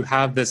want to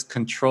have this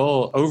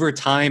control over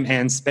time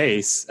and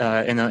space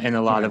in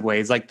a lot of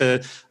ways. Like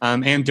the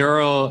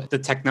Anduril, the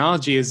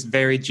technology is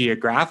very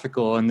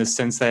geographical in the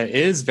sense that it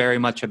is very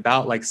much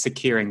about like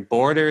securing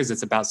borders.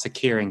 It's about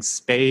securing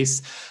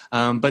space.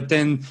 But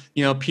then,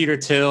 Peter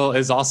Thiel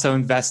is also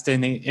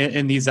investing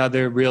in these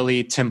other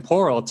really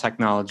temporal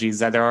technologies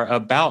that are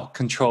about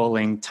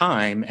controlling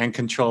time and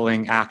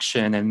controlling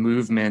action and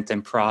movement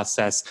and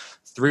process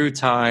through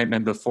time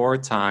and before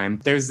time.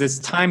 There's this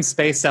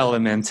time-space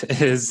element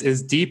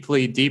is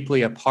deeply,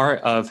 deeply a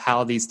part of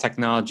how these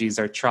technologies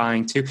are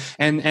trying to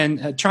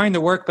trying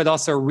to work, but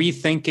also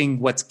rethinking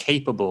what's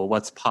capable,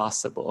 what's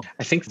possible.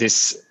 I think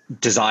this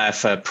desire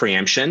for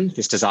preemption,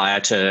 this desire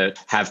to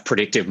have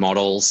predictive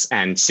models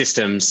and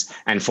systems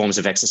and forms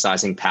of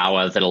exercising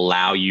power that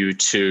allow you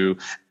to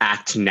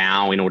act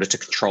now in order to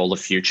control the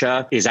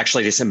future is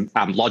actually this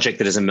logic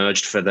that has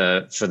emerged for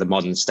the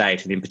modern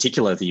state, and in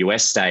particular the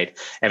US state,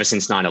 ever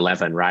since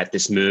 9/11, right?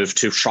 This move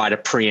to try to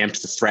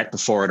preempt the threat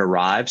before it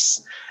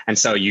arrives. And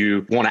so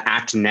you want to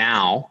act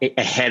now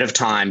ahead of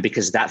time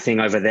because that thing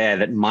over there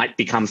that might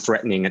become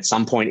threatening at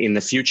some point in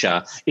the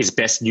future is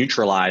best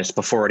neutralized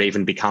before it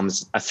even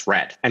becomes a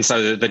threat. And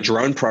so the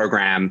drone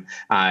program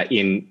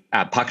in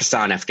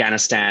Pakistan,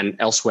 Afghanistan,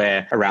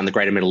 elsewhere around the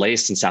greater Middle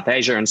East and South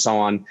Asia and so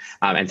on,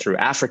 and through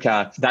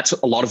Africa, that's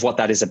a lot of what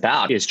that is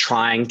about, is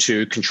trying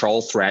to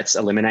control threats,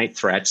 eliminate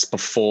threats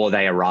before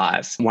they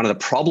arrive. One of the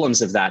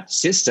problems of that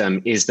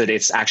system is that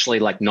it's actually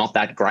like not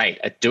that great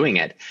at doing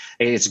it.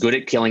 It's good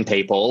at killing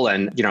people,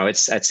 and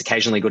it's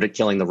occasionally good at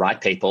killing the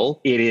right people.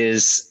 It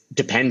is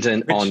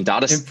dependent on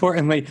data.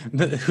 Importantly,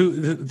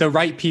 the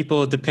right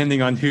people,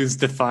 depending on who's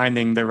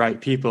defining the right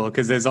people,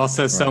 because there's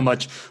also so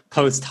much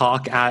post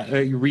hoc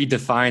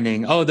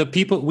redefining. Oh, the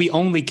people, we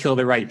only kill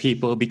the right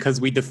people because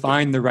we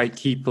define the right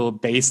people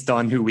based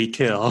on who we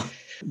kill.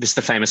 This is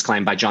the famous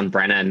claim by John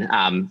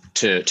Brennan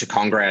to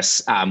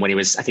Congress when he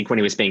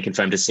was being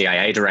confirmed as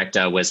CIA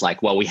director, was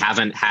like, well, we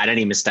haven't had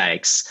any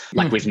mistakes.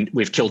 Like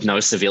we've killed no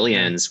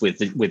civilians with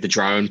the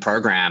drone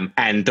program.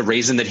 And the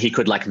reason that he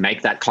could like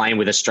make that claim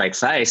with a straight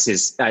face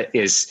is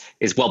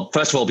well,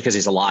 first of all, because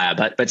he's a liar,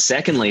 but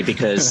secondly,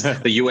 because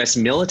the US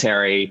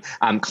military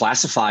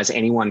classifies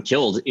anyone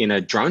killed in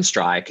a drone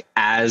strike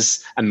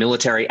as a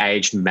military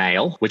aged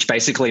male, which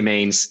basically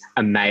means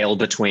a male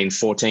between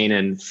 14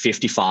 and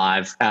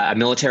 55, a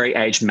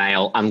military-aged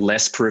male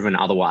unless proven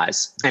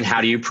otherwise. And how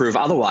do you prove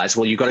otherwise?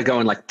 Well, you've got to go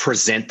and like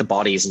present the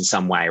bodies in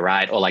some way,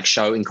 right? Or like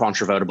show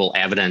incontrovertible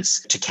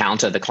evidence to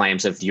counter the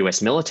claims of the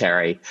US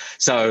military.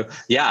 So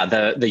yeah,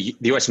 the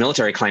US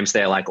military claims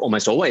they're like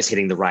almost always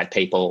hitting the right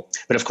people.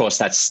 But of course,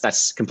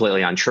 that's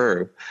completely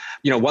untrue.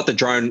 What the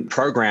drone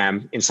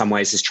program in some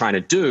ways is trying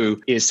to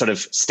do is sort of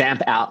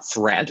stamp out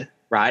threat,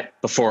 right,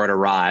 before it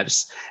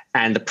arrives.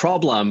 And the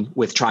problem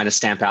with trying to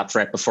stamp out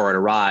threat before it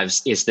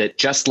arrives is that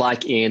just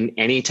like in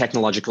any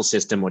technological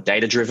system or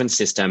data-driven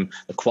system,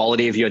 the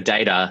quality of your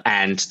data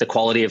and the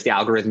quality of the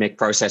algorithmic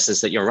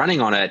processes that you're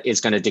running on it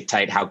is going to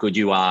dictate how good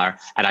you are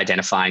at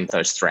identifying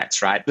those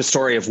threats, right? The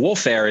story of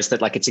warfare is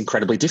that like it's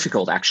incredibly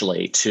difficult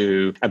actually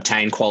to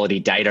obtain quality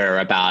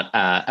data about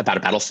a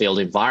battlefield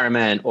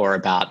environment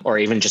or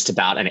even just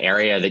about an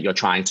area that you're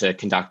trying to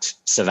conduct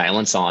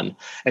surveillance on.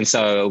 And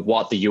so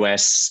what the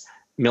US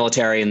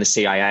military and the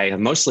CIA have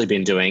mostly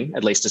been doing,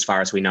 at least as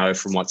far as we know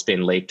from what's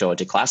been leaked or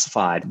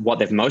declassified, what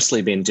they've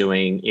mostly been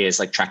doing is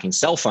like tracking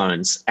cell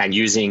phones and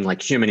using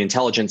like human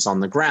intelligence on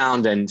the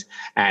ground and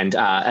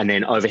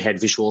then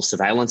overhead visual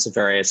surveillance of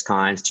various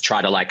kinds to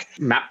try to like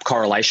map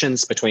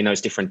correlations between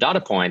those different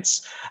data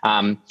points.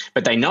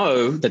 But they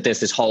know that there's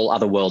this whole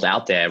other world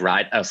out there,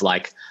 right, of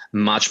like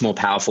much more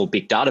powerful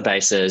big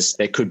databases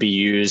that could be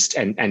used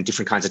and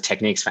different kinds of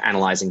techniques for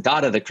analyzing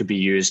data that could be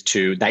used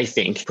to, they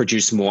think,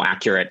 produce more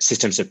accurate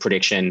systems of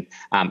prediction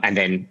and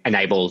then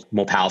enable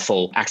more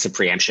powerful acts of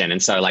preemption.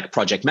 And so like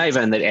Project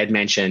Maven that Ed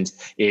mentioned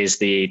is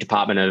the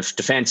Department of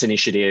Defense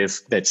initiative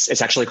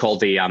it's actually called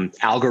the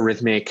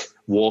Algorithmic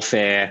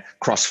Warfare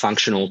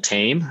Cross-Functional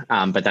Team,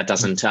 but that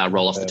doesn't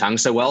roll off the tongue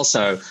so well.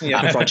 So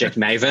Project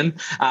Maven.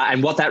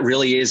 And what that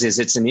really is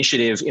it's an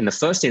initiative in the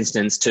first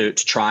instance to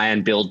try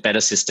and build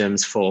better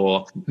systems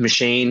for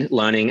machine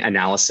learning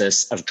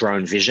analysis of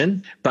drone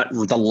vision. But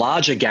the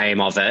larger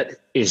game of it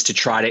is to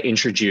try to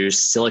introduce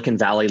Silicon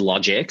Valley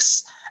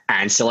logics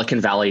and Silicon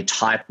Valley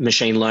type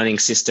machine learning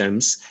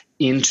systems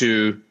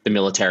into the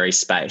military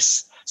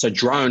space. So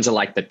drones are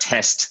like the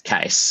test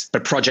case,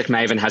 but Project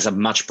Maven has a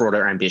much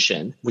broader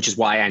ambition, which is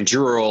why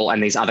Anduril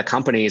and these other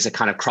companies are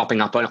kind of cropping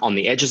up on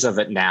the edges of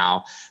it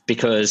now,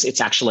 because it's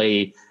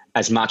actually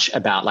as much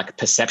about like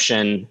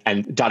perception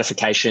and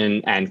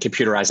datification and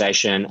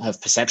computerization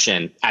of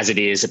perception as it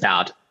is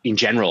about, in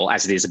general,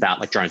 as it is about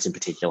like drones in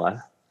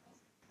particular.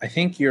 I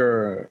think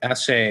your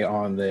essay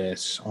on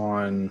this,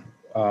 on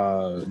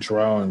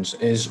drones,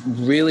 is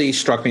really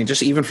struck me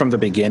just even from the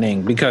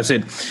beginning, because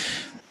it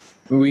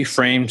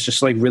reframes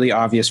just like really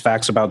obvious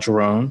facts about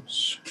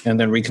drones and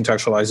then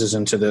recontextualizes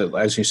into the,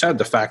 as you said,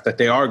 the fact that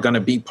they are going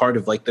to be part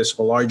of like this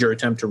larger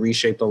attempt to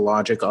reshape the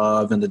logic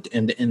of and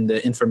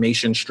the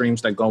information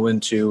streams that go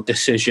into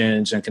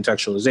decisions and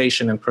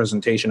contextualization and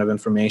presentation of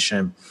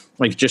information.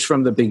 Like just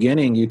from the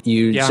beginning,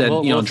 you said,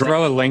 we'll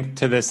throw a link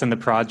to this in the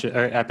project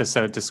or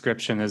episode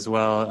description as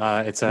well.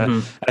 It's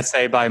a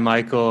essay by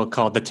Michael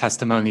called "The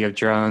Testimony of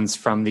Drones"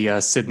 from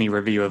the Sydney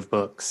Review of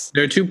Books.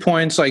 There are 2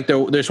 points. Like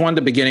there's one at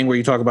the beginning where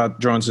you talk about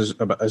drones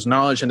as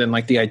knowledge, and then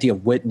like the idea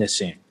of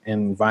witnessing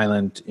in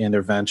violent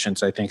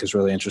interventions, I think is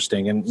really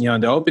interesting. And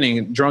in the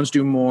opening, drones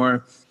do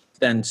more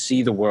then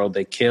see the world.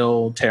 They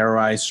kill,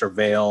 terrorize,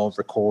 surveil,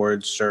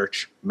 record,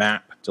 search,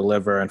 map,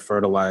 deliver, and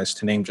fertilize,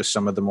 to name just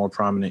some of the more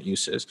prominent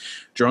uses.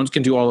 Drones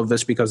can do all of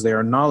this because they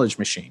are knowledge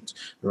machines.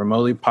 They're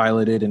remotely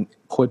piloted and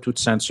equipped with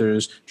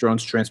sensors.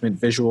 Drones transmit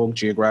visual,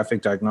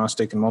 geographic,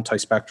 diagnostic, and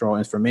multispectral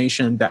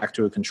information back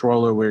to a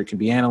controller where it can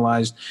be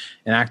analyzed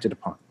and acted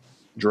upon.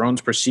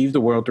 Drones perceive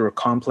the world through a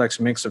complex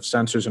mix of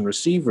sensors and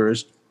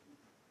receivers,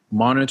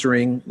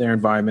 monitoring their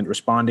environment,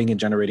 responding and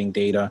generating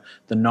data.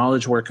 The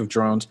knowledge work of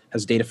drones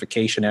has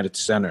datafication at its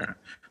center.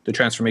 The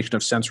transformation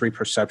of sensory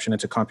perception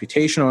into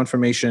computational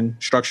information,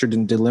 structured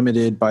and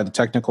delimited by the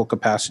technical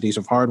capacities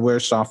of hardware,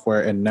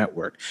 software, and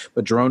network.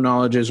 But drone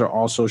knowledges are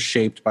also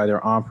shaped by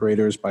their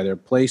operators, by their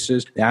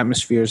places, the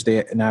atmospheres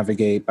they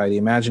navigate, by the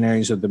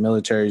imaginaries of the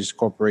militaries,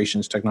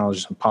 corporations,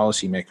 technologists, and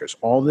policymakers.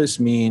 All this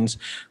means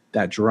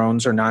that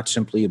drones are not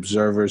simply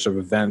observers of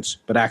events,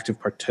 but active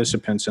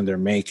participants in their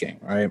making,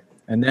 right?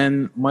 And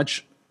then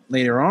much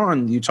later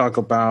on, you talk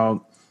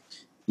about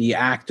the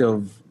act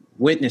of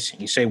witnessing.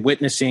 You say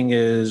witnessing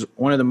is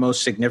one of the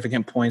most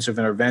significant points of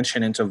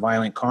intervention into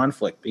violent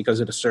conflict because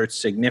it asserts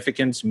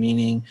significance,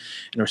 meaning,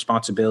 and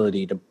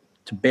responsibility. To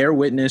bear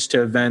witness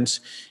to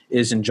events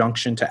is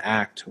injunction to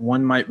act.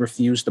 One might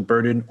refuse the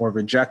burden or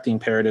reject the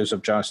imperatives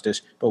of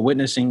justice, but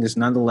witnessing is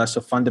nonetheless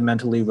a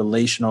fundamentally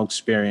relational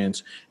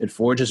experience. It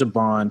forges a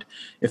bond.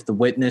 If the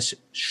witness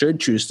should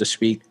choose to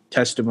speak,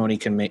 testimony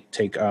can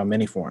take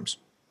many forms.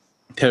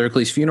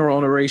 Pericles' funeral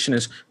oration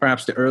is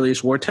perhaps the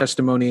earliest war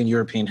testimony in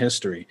European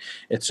history.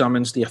 It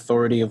summons the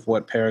authority of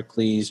what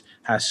Pericles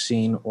has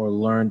seen or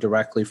learned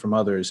directly from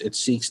others. It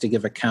seeks to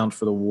give account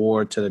for the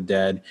war to the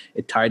dead.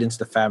 It tightens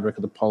the fabric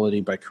of the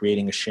polity by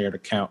creating a shared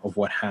account of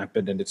what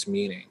happened and its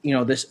meaning. You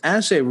know, this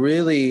essay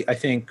really, I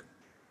think,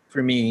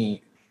 for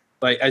me,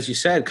 like as you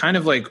said, kind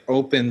of like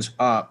opens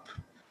up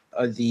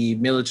the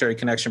military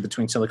connection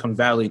between Silicon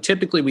Valley.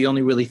 Typically, we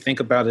only really think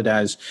about it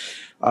as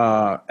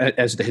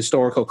the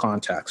historical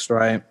context,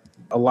 right?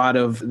 A lot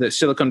of the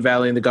Silicon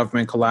Valley and the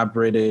government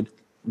collaborated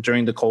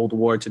during the Cold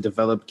War to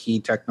develop key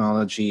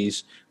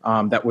technologies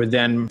that were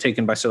then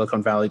taken by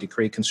Silicon Valley to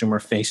create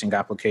consumer-facing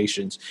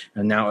applications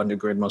and now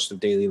undergird most of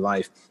daily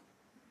life.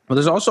 But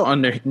there's also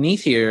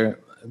underneath here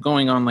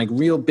going on like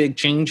real big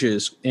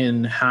changes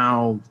in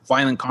how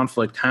violent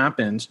conflict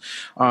happens,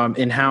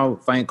 in how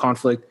violent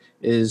conflict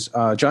is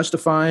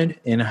justified,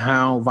 in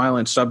how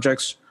violent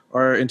subjects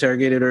are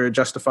interrogated or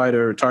justified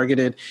or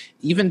targeted,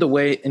 even the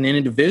way an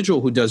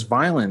individual who does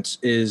violence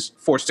is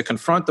forced to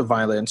confront the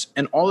violence.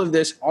 And all of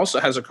this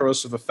also has a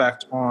corrosive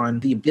effect on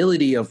the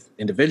ability of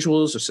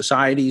individuals, of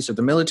societies, of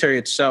the military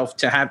itself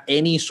to have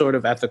any sort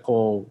of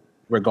ethical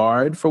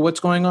regard for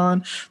what's going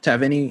on, to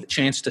have any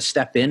chance to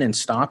step in and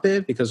stop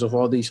it because of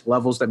all these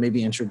levels that may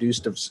be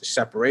introduced of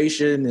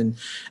separation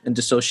and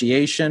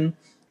dissociation.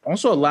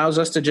 Also allows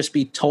us to just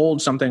be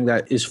told something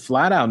that is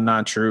flat out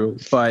not true,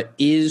 but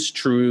is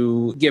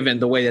true given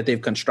the way that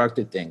they've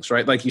constructed things,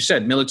 right? Like you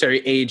said,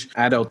 military age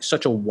adult,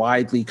 such a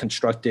widely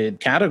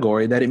constructed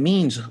category that it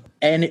means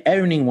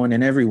anyone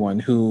and everyone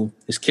who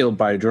is killed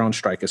by a drone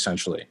strike,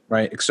 essentially,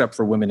 right? Except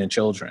for women and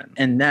children.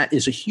 And that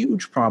is a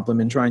huge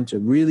problem in trying to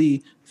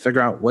really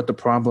figure out what the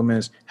problem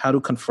is, how to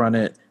confront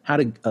it, how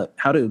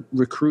to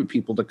recruit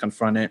people to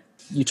confront it.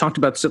 You talked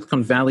about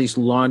Silicon Valley's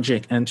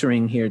logic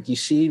entering here. Do you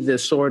see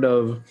this sort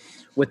of,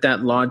 with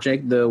that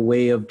logic, the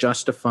way of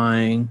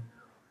justifying,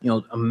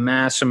 a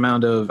mass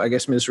amount of, I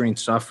guess, misery and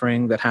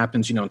suffering that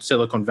happens, in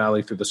Silicon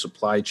Valley through the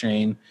supply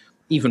chain,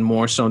 even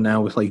more so now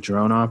with like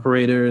drone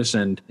operators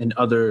and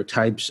other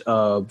types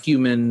of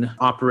human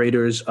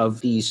operators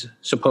of these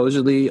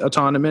supposedly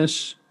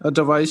autonomous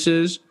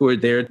devices who are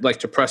there like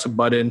to press a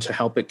button to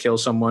help it kill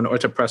someone or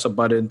to press a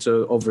button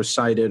to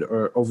oversight it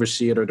or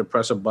oversee it or to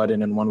press a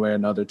button in one way or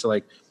another to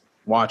like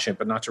watch it,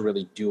 but not to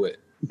really do it.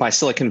 By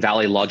Silicon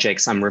Valley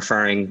logics, I'm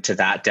referring to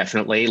that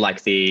definitely,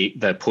 like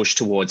the push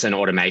towards an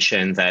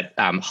automation that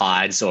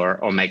hides or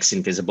makes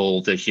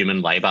invisible the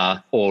human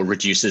labor or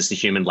reduces the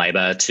human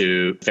labor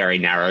to very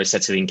narrow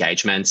sets of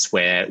engagements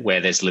where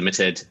there's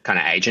limited kind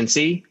of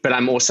agency. But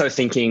I'm also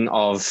thinking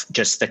of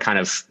just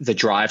the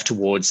drive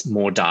towards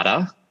more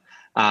data.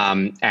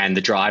 And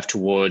the drive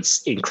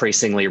towards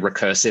increasingly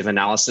recursive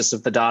analysis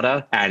of the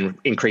data and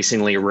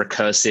increasingly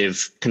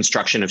recursive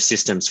construction of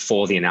systems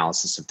for the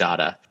analysis of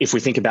data. If we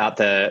think about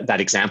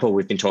that example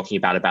we've been talking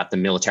about the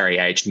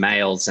military-aged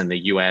males and the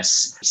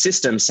US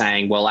system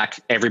saying, well, like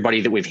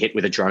everybody that we've hit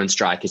with a drone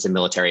strike is a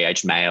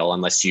military-aged male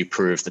unless you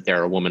prove that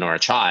they're a woman or a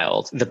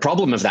child. The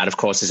problem of that, of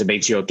course, is it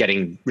means you're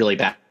getting really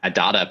bad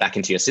data back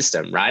into your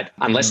system, right?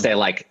 Unless they're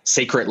like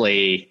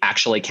secretly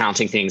actually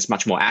counting things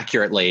much more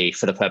accurately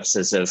for the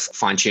purposes of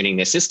fine-tuning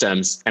their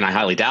systems, and I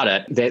highly doubt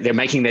it, they're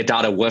making their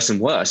data worse and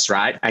worse,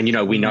 right? And,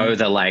 we know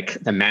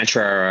the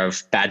mantra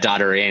of bad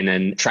data in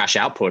and trash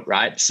output,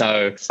 right?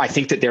 So I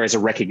think that there is a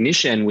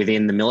recognition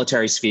within the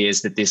military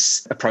spheres that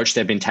this approach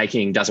they've been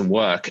taking doesn't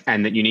work,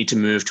 and that you need to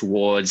move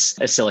towards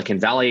a Silicon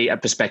Valley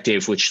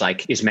perspective, which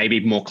is maybe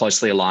more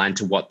closely aligned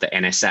to what the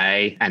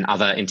NSA and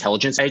other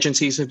intelligence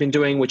agencies have been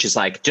doing, which is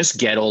just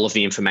get all of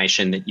the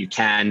information that you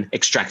can,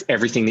 extract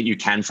everything that you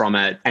can from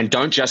it, and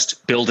don't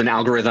just build an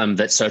algorithm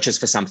that searches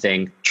for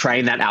something.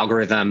 Train that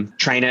algorithm,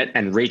 train it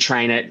and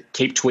retrain it,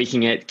 keep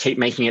tweaking it, keep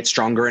making it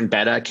stronger and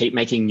better, keep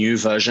making new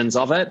versions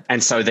of it.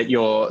 And so that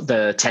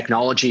the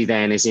technology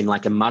then is in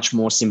a much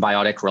more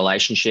symbiotic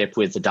relationship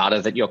with the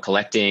data that you're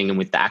collecting and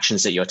with the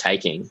actions that you're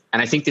taking.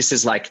 And I think this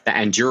is the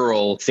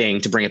Anduril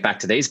thing, to bring it back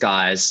to these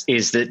guys,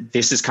 is that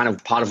this is kind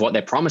of part of what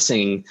they're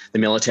promising the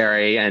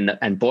military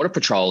and border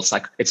patrols.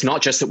 It's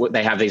not just that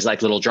they have these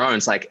little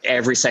drones.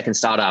 Every second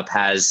startup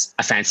has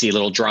a fancy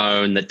little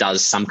drone that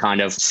does some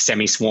kind of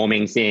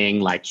semi-swarming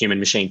thing, human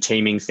machine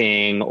teaming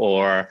thing,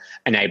 or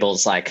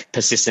enables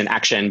persistent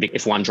action.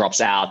 If one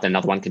drops out, then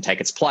another one can take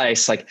its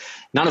place.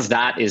 None of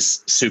that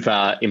is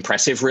super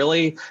impressive,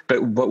 really.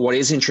 But what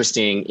is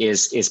interesting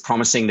is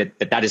promising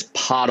that is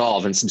part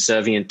of and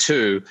subservient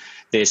to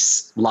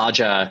this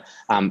larger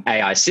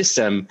AI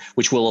system,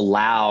 which will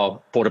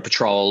allow Border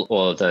Patrol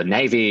or the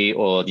Navy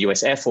or the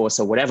US Air Force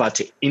or whatever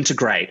to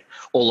integrate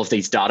all of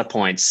these data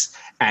points,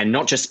 and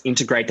not just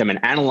integrate them and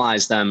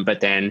analyze them,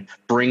 but then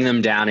bring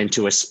them down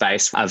into a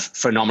space of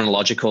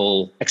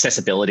phenomenological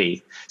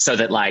accessibility, so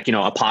that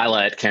a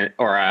pilot can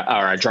or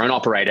a drone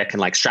operator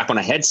can strap on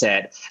a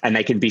headset and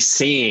they can be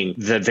seeing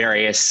the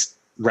various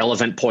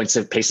relevant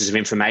pieces of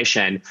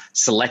information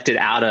selected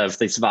out of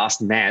this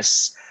vast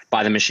mess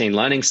by the machine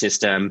learning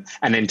system,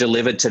 and then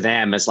delivered to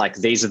them as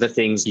these are the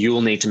things you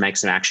will need to make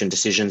some action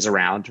decisions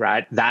around,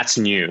 right? That's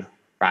new.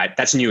 Right.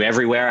 That's new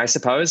everywhere, I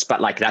suppose, but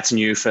that's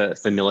new for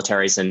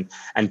militaries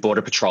and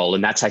Border Patrol.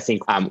 And that's, I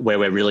think, where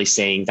we're really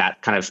seeing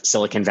that kind of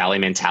Silicon Valley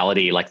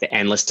mentality, the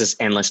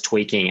endless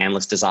tweaking,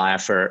 endless desire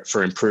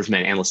for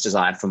improvement, endless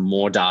desire for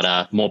more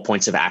data, more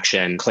points of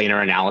action,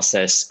 cleaner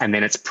analysis, and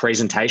then its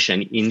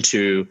presentation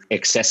into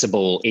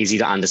accessible, easy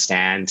to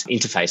understand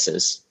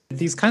interfaces.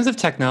 These kinds of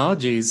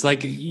technologies,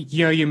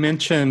 you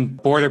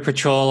mentioned Border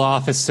Patrol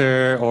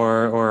officer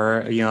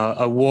or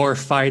a war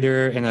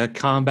fighter in a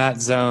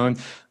combat zone,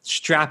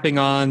 strapping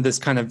on this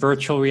kind of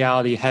virtual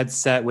reality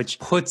headset, which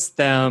puts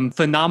them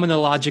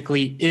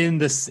phenomenologically in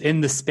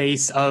the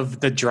space of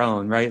the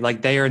drone,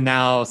 right? They are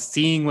now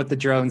seeing what the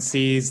drone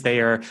sees.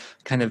 They are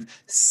kind of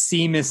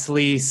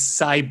seamlessly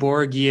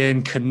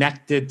cyborgian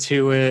connected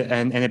to it,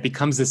 and it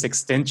becomes this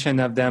extension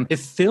of them. It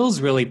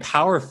feels really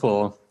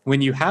powerful when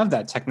you have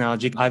that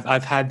technology.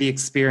 I've had the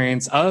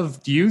experience of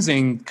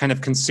using kind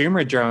of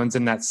consumer drones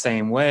in that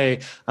same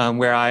way,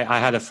 where I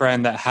had a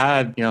friend that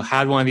had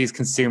one of these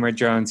consumer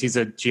drones. He's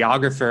a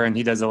geographer and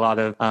he does a lot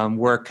of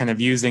work kind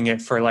of using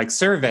it for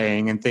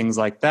surveying and things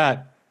like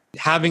that.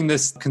 Having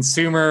this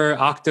consumer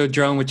Octo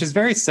drone, which is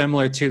very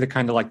similar to the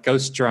kind of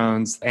ghost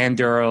drones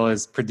Anduril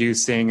is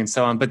producing and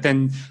so on, but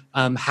then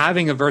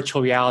having a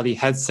virtual reality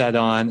headset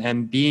on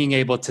and being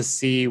able to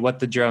see what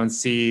the drone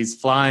sees,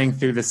 flying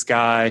through the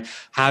sky,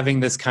 having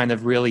this kind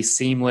of really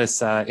seamless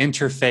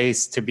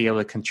interface to be able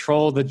to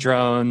control the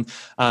drone,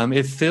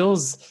 it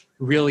feels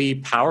really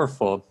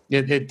powerful.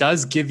 It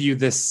does give you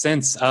this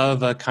sense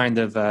of a kind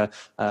of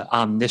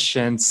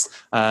omniscience,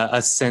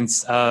 a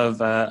sense of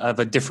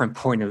a different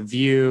point of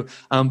view.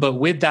 But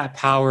with that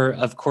power,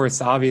 of course,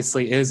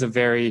 obviously is a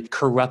very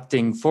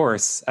corrupting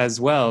force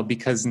as well,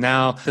 because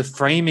now the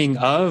framing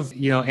of,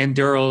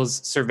 Anduril's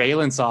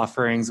surveillance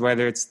offerings,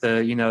 whether it's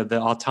the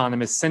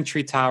autonomous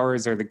sentry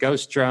towers or the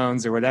ghost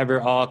drones or whatever,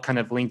 all kind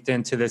of linked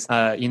into this,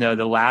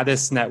 the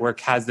Lattice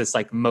network has this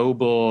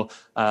mobile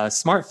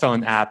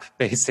smartphone app,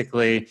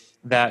 basically,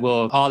 that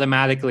will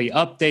automatically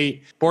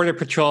update Border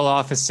Patrol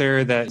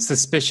officer that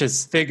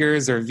suspicious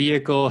figures or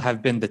vehicle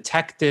have been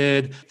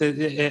detected.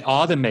 It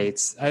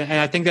automates. And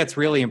I think that's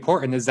really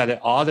important, is that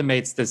it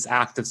automates this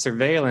act of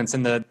surveillance.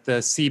 And the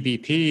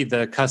CBP,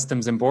 the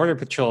Customs and Border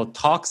Patrol,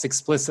 talks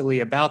explicitly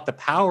about the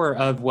power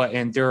of what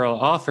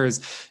Anduril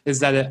offers,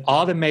 is that it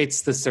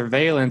automates the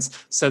surveillance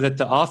so that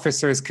the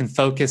officers can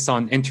focus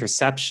on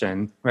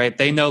interception, right?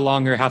 They no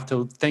longer have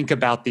to think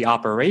about the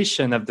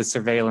operation of the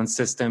surveillance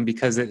system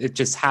because it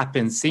just happens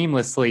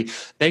seamlessly.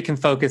 They can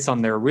focus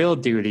on their real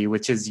duty,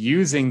 which is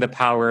using the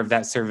power of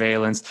that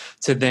surveillance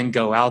to then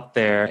go out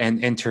there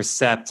and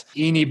intercept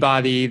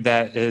anybody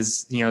that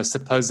is,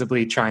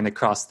 supposedly trying to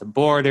cross the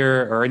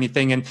border or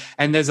anything.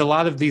 And there's a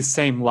lot of these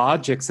same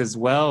logics as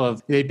well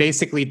of they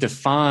basically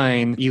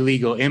define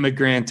illegal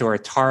immigrant or a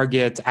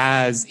target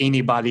as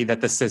anybody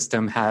that the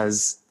system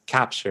has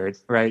captured,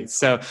 right?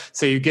 So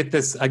you get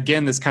this,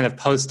 again, this kind of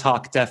post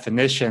hoc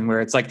definition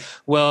where it's like,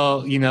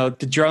 well,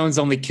 the drones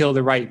only kill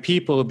the right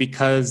people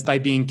because by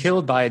being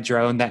killed by a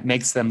drone, that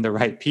makes them the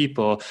right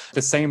people.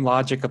 The same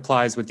logic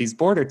applies with these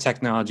border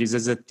technologies,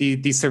 is that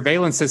these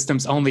surveillance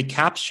systems only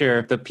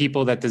capture the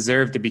people that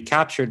deserve to be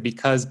captured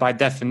because by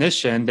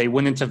definition, they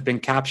wouldn't have been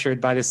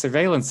captured by the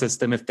surveillance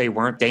system if they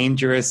weren't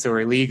dangerous or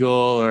illegal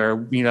or,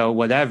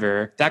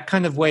 whatever. That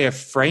kind of way of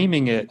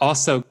framing it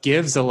also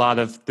gives a lot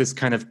of this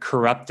kind of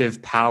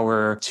corruptive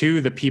power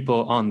to the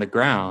people on the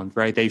ground,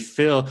 right? They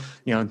feel,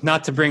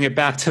 not to bring it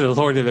back to the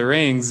Lord of the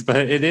Rings, but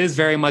it is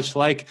very much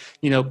like,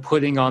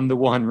 putting on the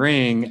One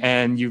Ring,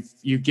 and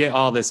you get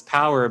all this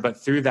power, but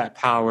through that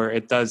power,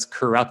 it does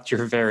corrupt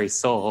your very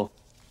soul.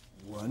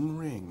 One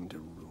ring to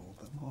rule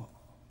them all.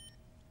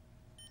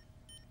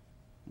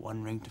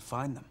 One ring to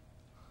find them.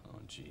 Oh,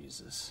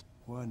 Jesus.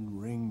 One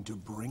ring to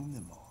bring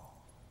them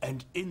all.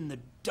 And in the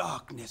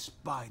darkness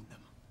bind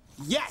them.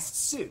 Yes,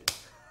 Sid!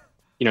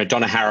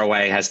 Donna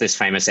Haraway has this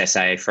famous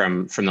essay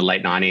from the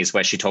late 90s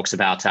where she talks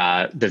about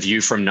the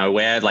view from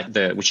nowhere, like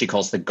which she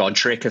calls the God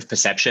trick of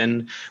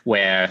perception,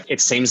 where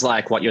it seems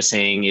like what you're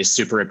seeing is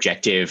super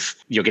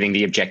objective. You're getting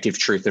the objective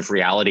truth of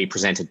reality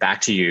presented back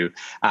to you.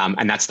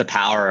 And that's the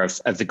power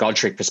of the God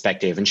trick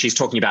perspective. And she's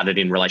talking about it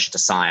in relation to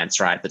science,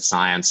 right? That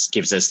science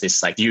gives us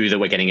this view that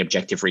we're getting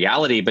objective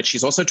reality, but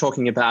she's also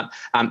talking about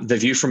the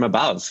view from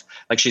above.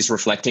 Like she's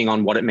reflecting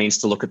on what it means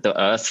to look at the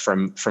earth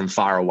from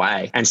far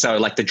away. And so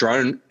the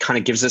drone kind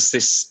of gives us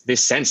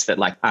this sense that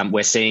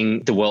we're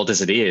seeing the world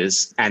as it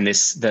is, and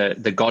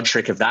the God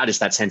trick of that is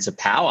that sense of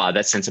power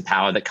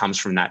that comes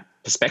from that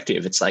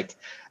perspective. It's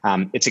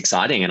it's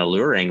exciting and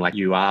alluring.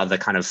 You are the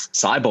kind of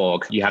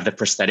cyborg. You have the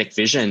prosthetic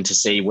vision to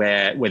see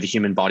where the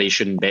human body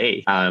shouldn't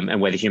be,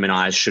 and where the human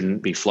eyes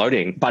shouldn't be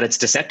floating. But it's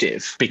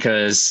deceptive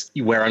because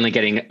we're only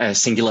getting a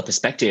singular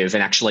perspective.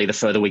 And actually, the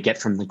further we get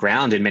from the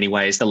ground, in many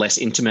ways, the less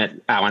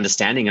intimate our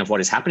understanding of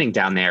what is happening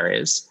down there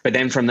is. But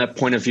then from the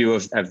point of view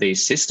of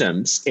these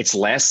systems, it's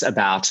less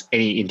about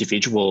any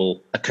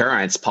individual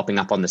occurrence popping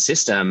up on the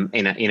system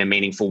in a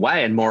meaningful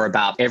way, and more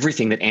about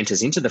everything that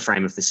enters into the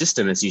frame of the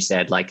system, as you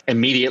said,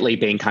 immediately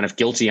being kind of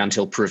guilty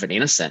until proven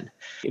innocent.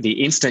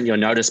 The instant you're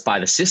noticed by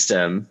the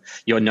system,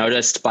 you're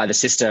noticed by the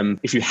system.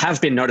 If you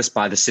have been noticed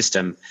by the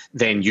system,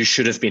 then you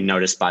should have been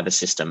noticed by the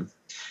system.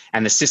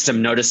 And the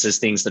system notices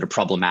things that are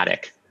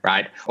problematic,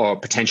 right? Or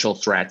potential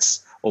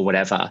threats or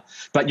whatever.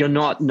 But you're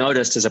not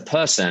noticed as a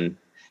person.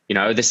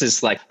 This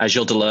is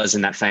Gilles Deleuze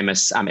in that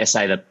famous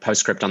essay, The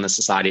Postscript on the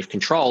Society of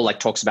Control,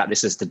 talks about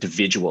this as the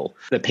individual.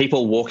 The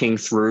people walking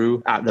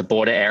through the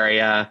border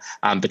area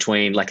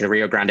between the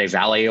Rio Grande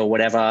Valley or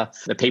whatever,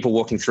 the people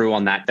walking through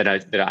on that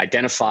are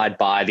identified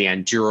by the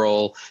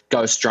Anduril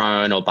ghost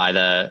drone or by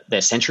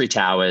their sentry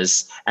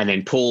towers and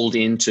then pulled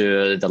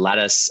into the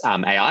Lattice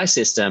AI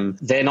system,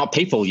 they're not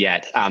people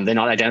yet. They're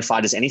not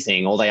identified as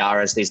anything. All they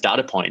are is these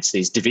data points,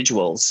 these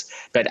individuals.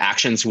 But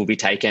actions will be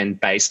taken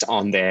based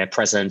on their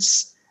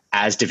presence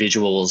as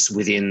individuals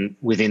within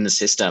the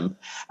system.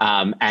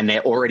 And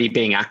they're already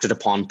being acted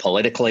upon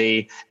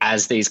politically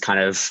as these kind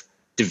of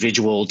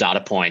individual data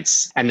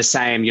points. And the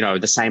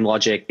same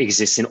logic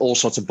exists in all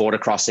sorts of border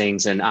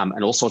crossings and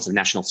all sorts of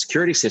national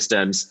security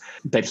systems.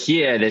 But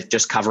here they're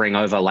just covering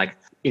over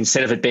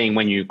instead of it being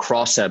when you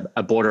cross a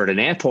border at an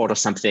airport or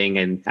something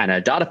and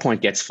a data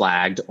point gets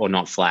flagged or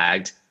not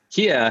flagged,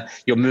 here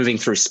you're moving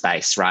through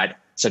space, right?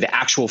 So the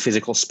actual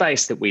physical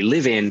space that we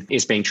live in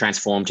is being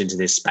transformed into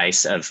this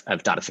space of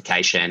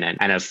datification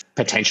and of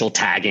potential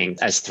tagging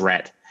as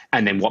threat.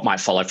 And then what might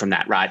follow from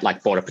that, right?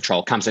 Border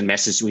Patrol comes and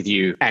messes with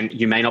you and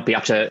you may not be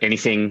up to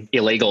anything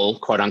illegal,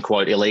 quote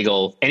unquote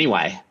illegal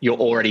anyway. You're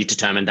already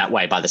determined that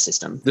way by the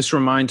system. This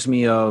reminds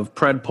me of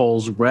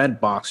Predpol's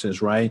red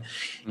boxes, right?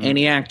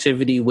 Any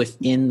activity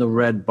within the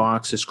red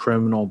box is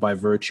criminal by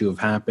virtue of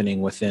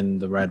happening within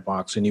the red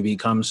box, and you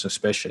become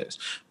suspicious.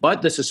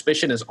 But the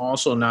suspicion is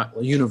also not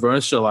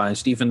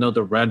universalized, even though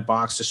the red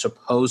box is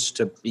supposed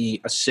to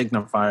be a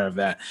signifier of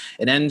that.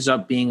 It ends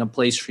up being a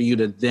place for you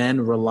to then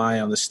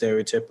rely on the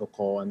stereotypical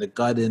and the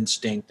gut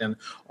instinct and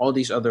all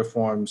these other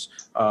forms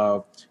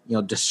of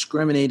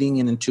discriminating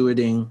and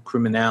intuiting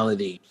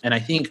criminality. And I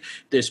think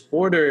this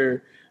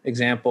border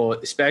example,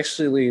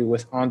 especially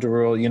with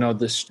Anduril,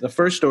 the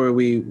first story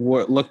we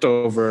looked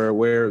over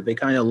where they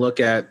kind of look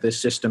at this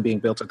system being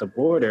built at the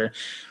border,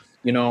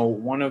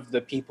 one of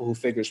the people who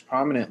figures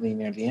prominently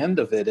near the end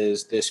of it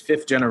is this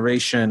fifth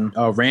generation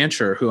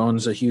rancher who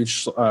owns a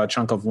huge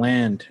chunk of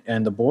land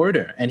and the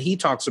border. And he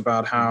talks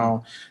about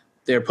how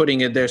they're putting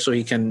it there so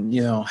he can,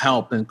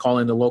 help and call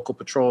in the local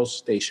patrol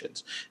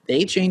stations.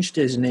 They changed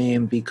his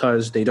name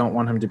because they don't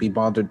want him to be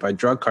bothered by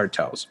drug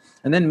cartels.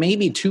 And then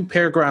maybe 2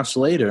 paragraphs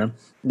later,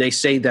 they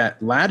say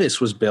that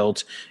Lattice was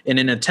built, and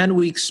in a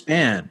 10-week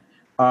span,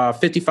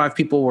 55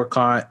 people were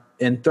caught,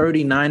 and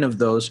 39 of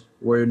those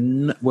we're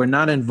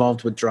not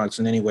involved with drugs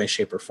in any way,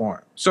 shape, or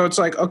form. So it's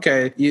like,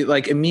 okay, you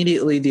like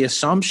immediately the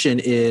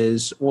assumption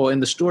is, well,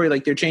 in the story,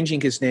 like they're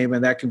changing his name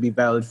and that can be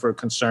valid for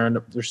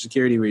concern for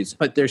security reasons.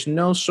 But there's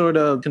no sort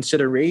of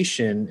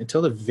consideration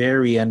until the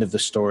very end of the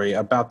story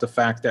about the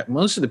fact that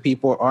most of the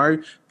people are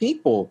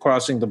people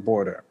crossing the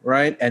border,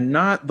 right? And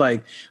not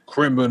like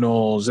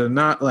criminals and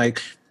not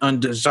like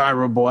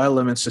undesirable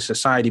elements of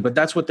society, but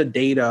that's what the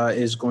data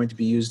is going to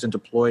be used and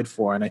deployed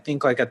for. And I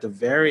think like at the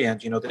very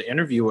end, the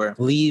interviewer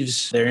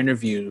leaves their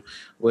interview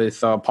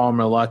with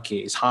Palmer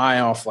Luckey. He's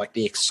high off like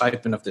the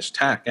excitement of this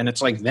tech. And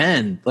it's like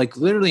then, like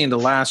literally in the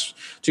last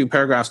 2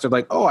 paragraphs, they're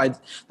like,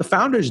 the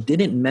founders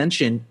didn't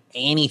mention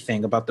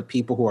anything about the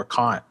people who are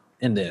caught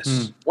in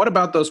this. What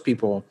about those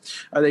people?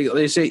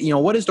 They say,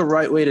 what is the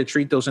right way to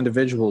treat those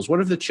individuals? What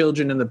of the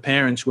children and the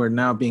parents who are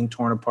now being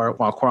torn apart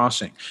while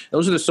crossing?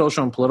 Those are the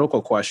social and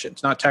political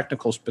questions, not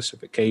technical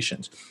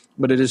specifications.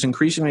 But it is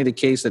increasingly the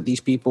case that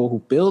these people who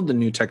build the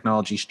new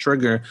technologies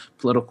trigger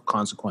political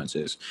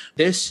consequences.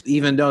 This,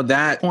 even though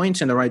that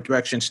points in the right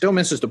direction, still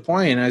misses the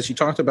point. And as you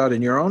talked about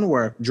in your own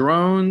work,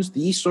 drones,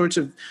 these sorts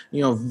of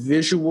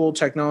visual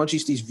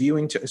technologies, these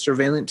viewing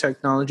surveillance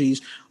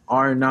technologies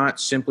are not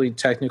simply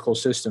technical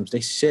systems. They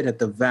sit at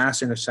the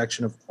vast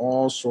intersection of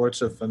all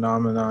sorts of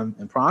phenomenon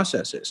and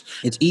processes.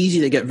 It's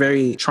easy to get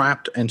very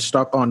trapped and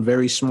stuck on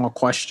very small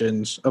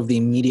questions of the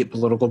immediate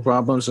political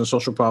problems and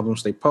social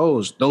problems they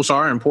pose. Those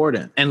are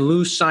important. And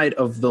lose sight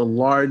of the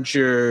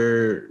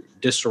larger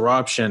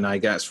disruption, I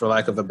guess, for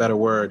lack of a better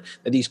word,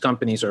 that these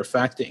companies are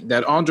affecting.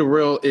 That on the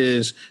real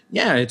is,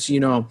 it's,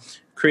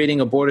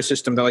 creating a border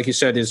system that, like you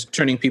said, is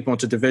turning people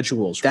into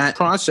individuals. That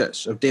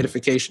process of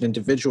datafication,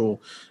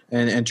 individual,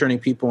 and turning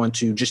people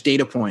into just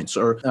data points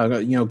or,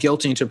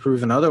 guilty until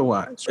proven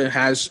otherwise. It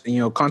has,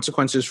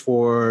 consequences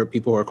for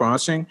people who are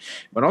crossing,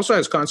 but also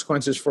has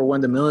consequences for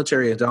when the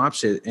military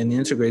adopts it and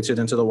integrates it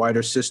into the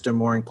wider system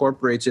or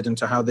incorporates it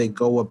into how they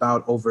go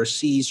about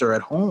overseas or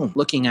at home,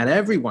 looking at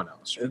everyone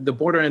else. The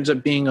border ends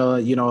up being a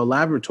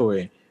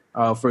laboratory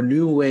for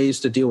new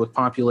ways to deal with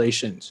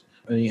populations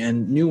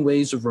and new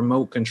ways of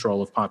remote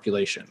control of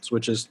populations,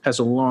 which has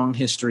a long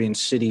history in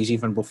cities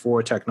even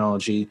before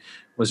technology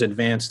was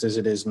advanced as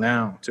it is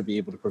now to be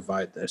able to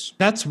provide this.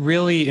 That's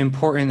really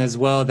important as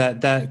well,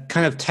 that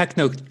kind of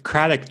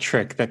technocratic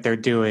trick that they're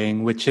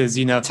doing, which is,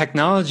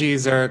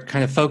 technologies are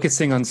kind of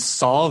focusing on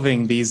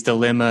solving these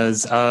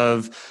dilemmas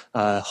of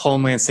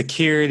homeland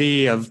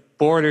security, of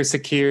border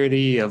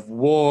security, of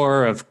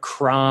war, of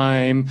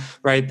crime,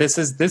 right? This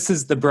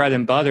is the bread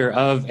and butter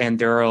of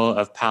Anduril,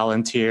 of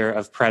Palantir,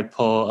 of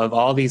Predpol, of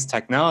all these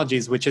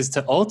technologies, which is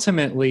to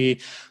ultimately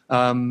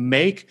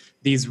make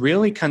these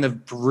really kind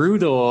of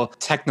brutal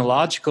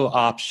technological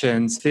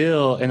options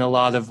feel in a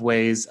lot of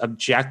ways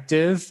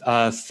objective,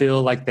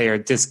 feel like they are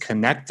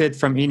disconnected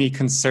from any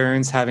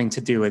concerns having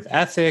to do with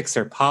ethics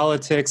or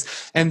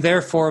politics, and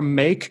therefore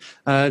make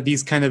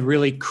these kind of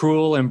really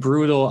cruel and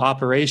brutal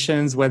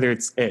operations, whether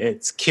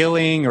it's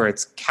killing or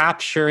it's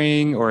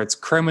capturing or it's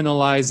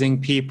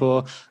criminalizing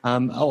people,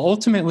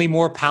 ultimately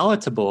more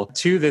palatable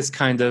to this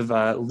kind of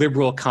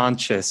liberal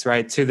conscience,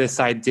 right? To this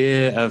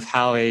idea of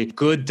how a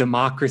good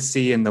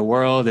democracy in the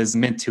world is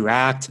meant to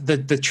act.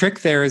 The trick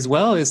there as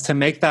well is to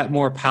make that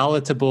more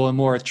palatable and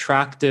more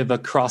attractive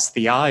across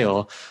the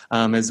aisle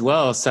as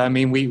well. So I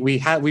mean,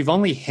 we've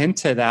only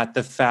hinted at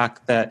the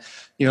fact that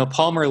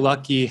Palmer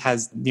Luckey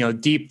has,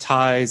 deep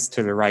ties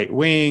to the right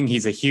wing.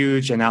 He's a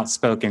huge and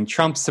outspoken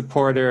Trump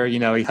supporter. He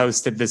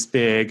hosted this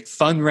big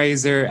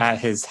fundraiser at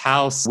his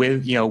house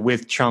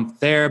with Trump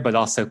there, but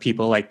also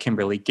people like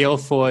Kimberly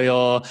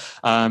Guilfoyle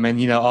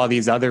and, all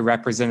these other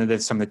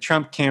representatives from the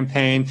Trump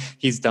campaign.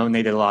 He's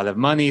donated a lot of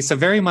money. So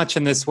very much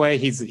in this way,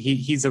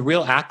 he's a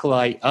real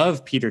acolyte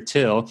of Peter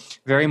Thiel,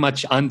 very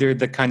much under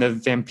the kind of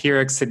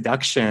vampiric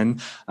seduction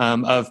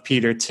of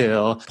Peter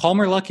Thiel.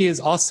 Palmer Luckey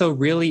is also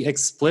really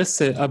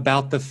explicit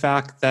about the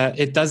fact that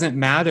it doesn't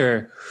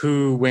matter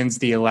who wins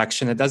the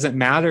election. It doesn't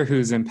matter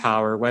who's in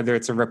power, whether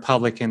it's a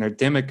Republican or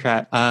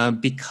Democrat,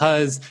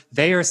 because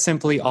they are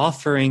simply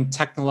offering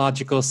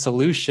technological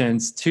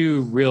solutions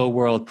to real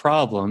world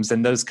problems.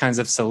 And those kinds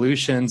of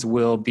solutions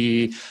will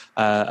be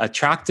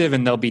attractive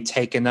and they'll be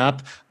taken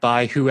up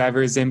by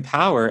whoever's in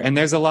power. And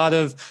there's a lot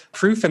of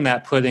proof in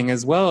that pudding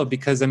as well,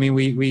 because,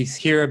 we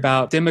hear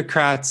about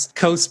Democrats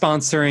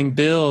co-sponsoring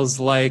bills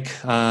like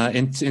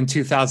in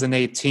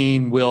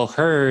 2018, Will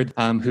Hurd,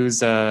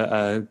 who's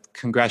a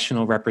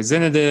congressional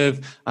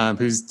representative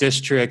whose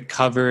district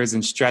covers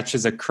and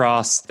stretches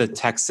across the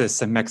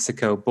Texas and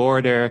Mexico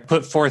border,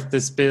 put forth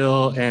this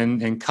bill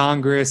in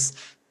Congress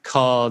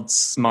called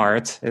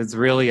SMART. It's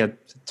really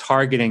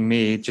targeting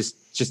me, just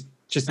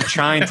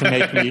trying to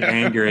make me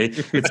angry.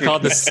 It's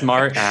called the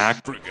SMART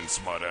Act. Freaking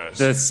smart ass.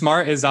 The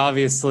SMART is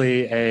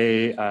obviously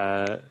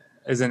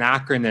is an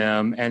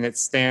acronym, and it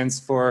stands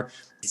for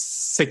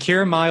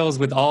Secure Miles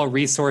with all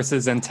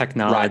resources and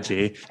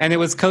technology. Right. And it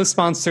was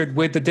co-sponsored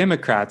with the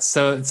Democrats.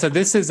 So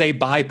this is a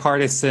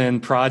bipartisan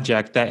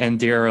project that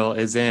Anduril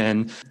is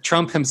in.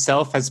 Trump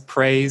himself has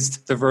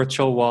praised the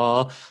virtual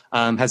wall,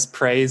 has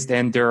praised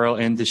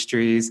Anduril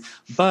Industries.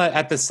 But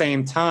at the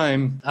same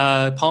time,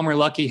 Palmer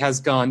Luckey has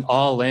gone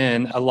all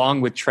in,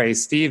 along with Trey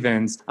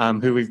Stevens,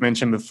 who we've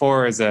mentioned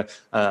before as a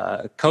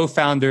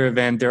co-founder of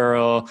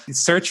Anduril.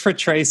 Search for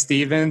Trey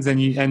Stevens,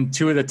 and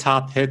two of the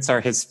top hits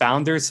are his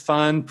Founders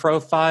Fund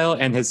profile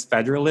and his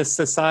Federalist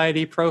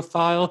Society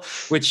profile,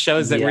 which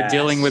shows that we're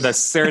dealing with a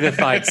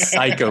certified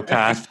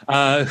psychopath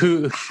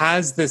who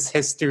has this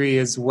history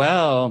as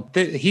well.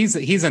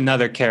 He's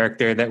another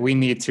character that we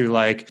need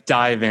to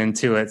dive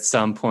into at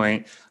some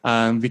point,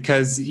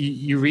 because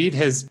you read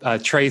his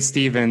Trey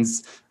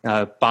Stevens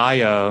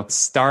bio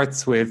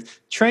starts with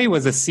Trey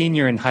was a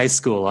senior in high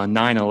school on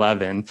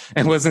 9/11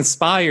 and was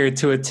inspired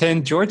to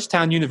attend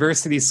Georgetown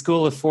University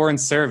School of Foreign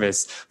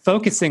Service,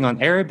 focusing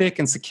on Arabic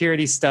and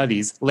security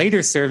studies,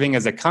 later serving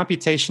as a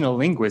computational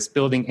linguist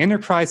building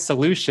enterprise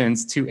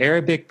solutions to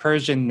Arabic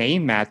Persian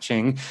name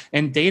matching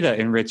and data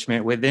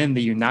enrichment within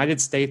the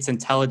United States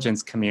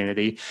intelligence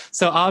community.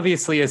 So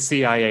obviously a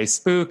CIA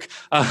spook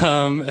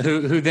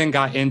who then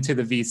got into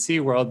the VC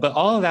world. But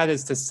all of that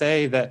is to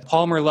say that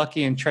Palmer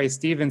Luckey and Trey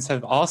Stevens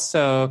have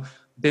also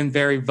been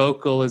very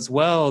vocal as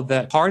well,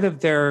 that part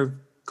of their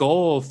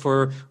goal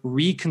for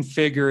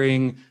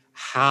reconfiguring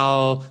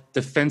how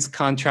defense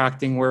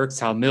contracting works,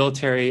 how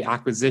military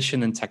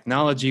acquisition and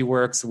technology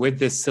works with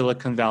this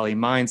Silicon Valley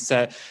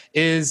mindset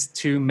is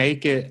to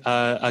make it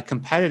a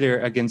competitor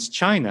against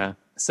China.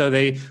 So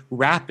they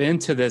wrap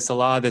into this a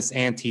lot of this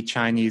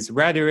anti-Chinese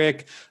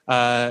rhetoric.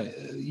 Palmer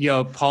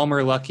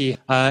Luckey,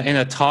 in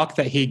a talk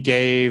that he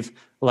gave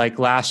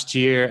last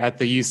year at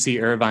the UC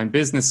Irvine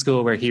Business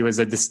School, where he was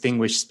a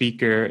distinguished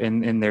speaker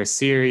in their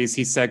series,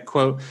 he said,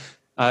 quote,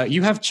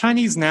 you have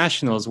Chinese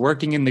nationals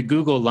working in the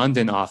Google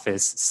London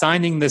office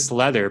signing this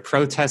letter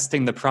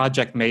protesting the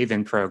Project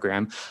Maven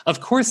program.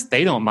 Of course,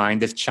 they don't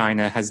mind if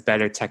China has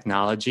better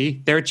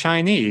technology. They're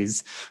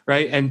Chinese,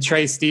 right? And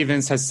Trey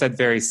Stevens has said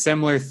very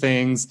similar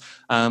things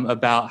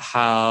about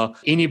how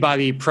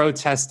anybody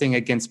protesting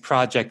against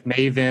Project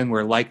Maven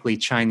were likely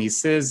Chinese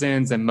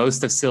citizens, and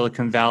most of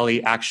Silicon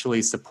Valley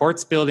actually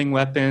supports building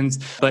weapons.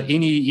 But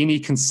any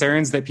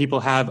concerns that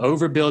people have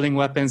over building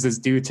weapons is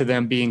due to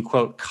them being,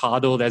 quote,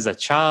 coddled as a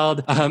child.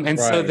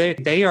 So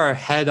they are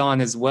head on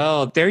as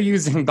well. They're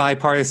using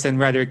bipartisan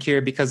rhetoric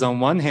here because on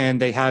one hand,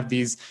 they have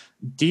these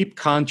deep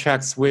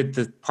contracts with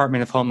the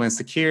Department of Homeland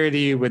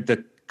Security, with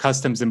the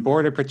Customs and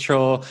Border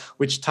Patrol,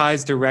 which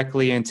ties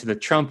directly into the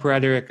Trump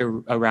rhetoric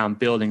around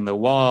building the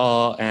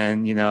wall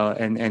and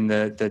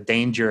the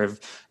danger of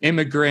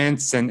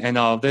immigrants and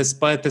all of this.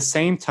 But at the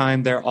same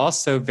time, they're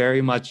also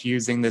very much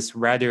using this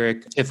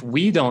rhetoric. If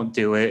we don't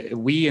do it,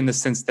 we in the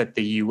sense that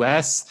the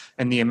US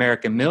and the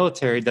American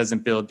military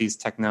doesn't build these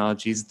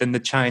technologies, then the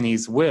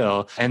Chinese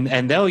will.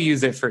 And they'll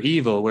use it for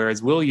evil,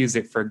 whereas we'll use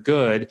it for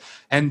good.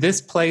 And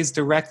this plays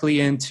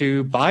directly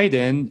into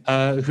Biden,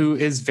 who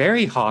is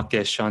very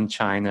hawkish on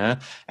China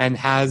and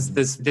has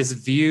this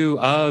view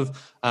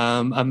of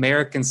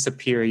American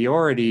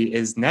superiority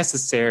is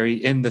necessary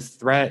in the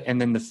threat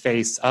and in the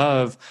face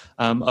of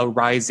a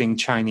rising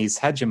Chinese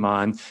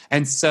hegemon.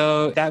 And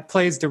so that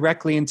plays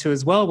directly into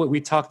as well what we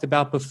talked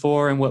about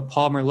before and what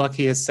Palmer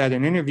Luckey has said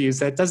in interviews,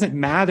 that it doesn't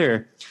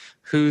matter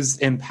who's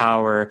in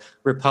power,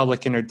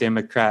 Republican or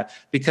Democrat,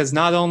 because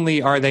not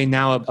only are they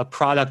now a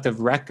product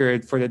of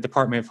record for the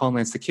Department of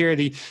Homeland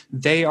Security,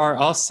 they are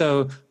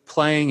also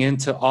playing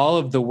into all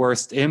of the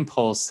worst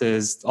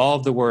impulses, all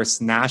of the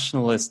worst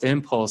nationalist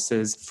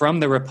impulses from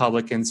the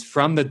Republicans,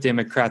 from the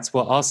Democrats,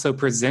 while also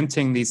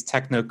presenting these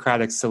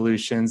technocratic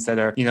solutions that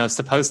are,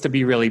 supposed to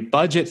be really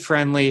budget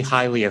friendly,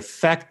 highly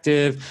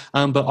effective,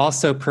 but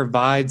also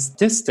provides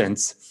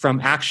distance from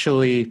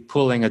actually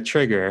pulling a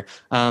trigger.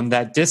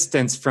 That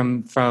distance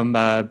from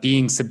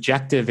being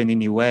subjective in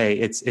any way,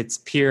 it's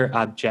pure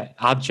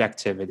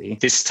objectivity.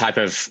 This type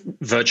of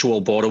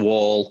virtual border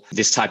wall,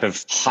 this type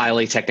of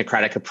highly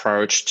technocratic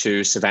approach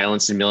to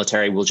surveillance and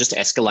military will just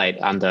escalate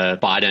under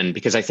Biden,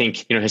 because I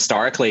think,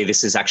 historically,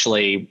 this is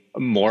actually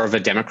more of a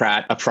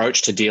Democrat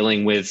approach to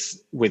dealing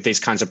with these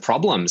kinds of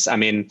problems. I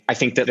mean, I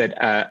think that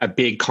a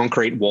big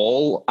concrete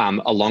wall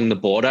along the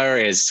border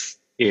is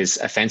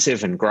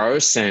offensive and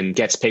gross and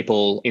gets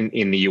people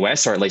in the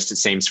US, or at least it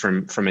seems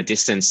from a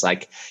distance,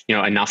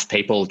 enough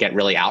people get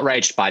really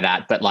outraged by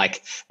that. But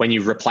when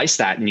you replace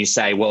that and you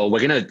say, well,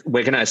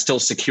 we're gonna still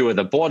secure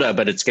the border,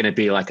 but it's gonna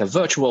be like a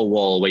virtual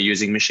wall. We're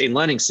using machine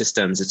learning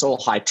systems. It's all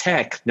high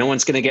tech. No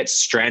one's gonna get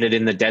stranded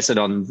in the desert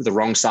on the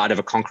wrong side of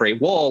a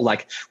concrete wall.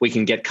 We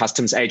can get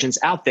customs agents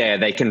out there.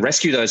 They can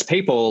rescue those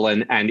people,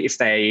 and if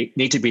they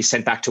need to be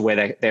sent back to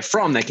where they're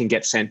from, they can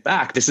get sent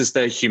back. This is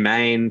the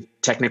humane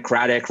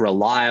technocratic,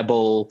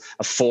 reliable,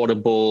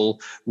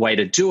 affordable way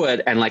to do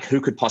it. And like, who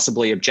could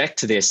possibly object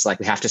to this? Like,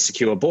 we have to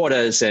secure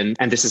borders and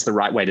this is the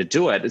right way to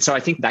do it. And so I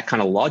think that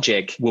kind of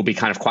logic will be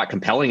kind of quite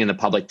compelling in the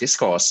public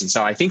discourse. And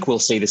so I think we'll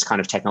see this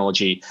kind of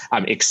technology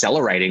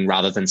accelerating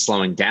rather than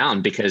slowing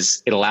down,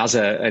 because it allows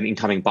an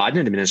incoming Biden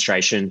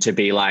administration to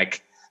be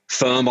like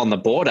firm on the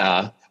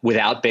border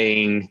without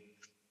being,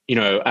 you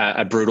know,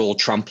 a brutal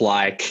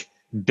Trump-like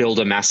build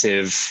a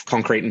massive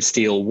concrete and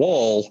steel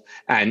wall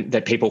and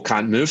that people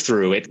can't move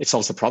through. It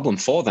solves the problem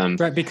for them.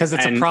 Right, because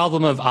it's a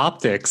problem of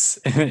optics.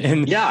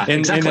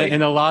 Exactly.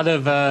 In a lot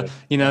of,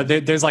 you know,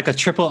 there's like a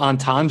triple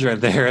entendre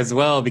there as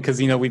well, because,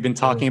 you know, we've been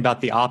talking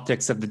about the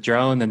optics of the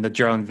drone and the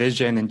drone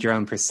vision and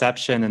drone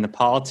perception and the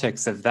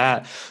politics of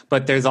that.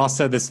 But there's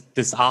also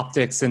this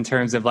optics in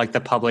terms of like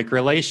the public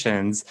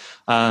relations,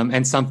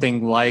 and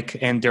something like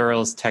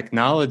Anduril's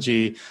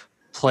technology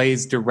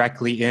plays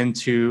directly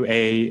into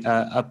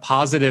a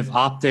positive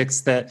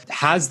optics that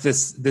has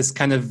this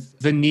kind of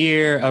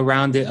veneer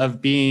around it of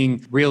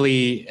being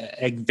really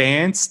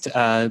advanced,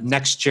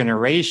 next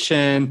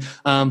generation,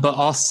 but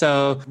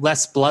also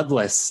less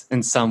bloodless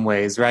in some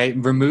ways, right?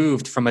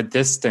 Removed from a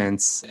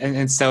distance.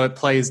 And so it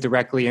plays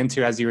directly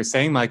into, as you were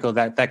saying, Michael,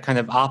 that kind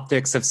of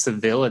optics of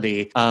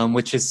civility,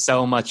 which is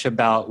so much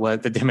about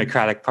what the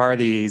Democratic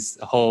Party's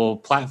whole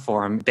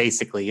platform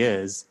basically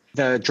is.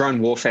 The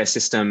drone warfare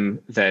system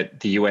that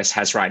the US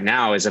has right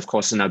now is, of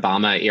course, an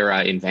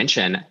Obama-era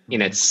invention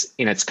in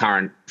its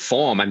current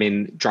form. I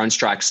mean, drone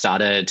strikes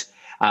started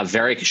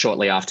very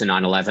shortly after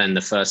 9/11.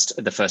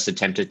 The first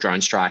attempted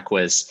drone strike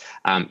was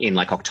in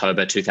like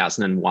October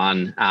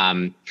 2001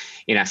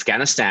 in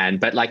Afghanistan,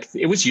 but like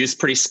it was used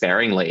pretty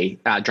sparingly.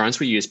 Drones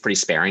were used pretty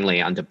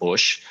sparingly under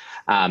Bush.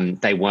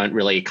 They weren't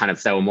really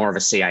they were more of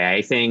a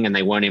CIA thing, and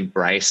they weren't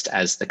embraced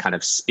as the kind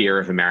of spear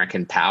of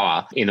American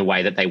power in the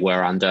way that they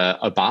were under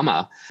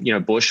Obama. You know,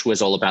 Bush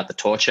was all about the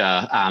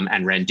torture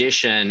and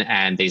rendition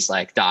and these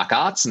like dark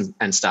arts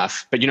and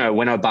stuff. But, you know,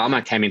 when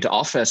Obama came into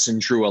office and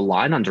drew a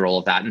line under all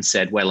of that and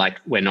said,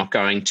 we're not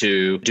going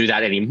to do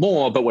that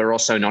anymore, but we're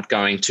also not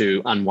going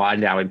to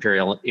unwind our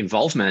imperial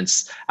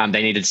involvements,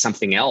 they needed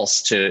something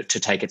else to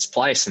take its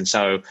place. And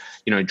so,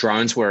 you know,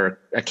 drones were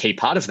a key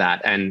part of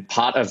that. And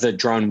part of the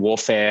drone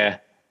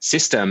warfare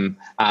system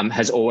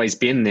has always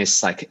been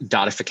this like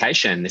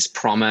datification, this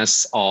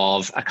promise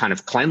of a kind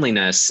of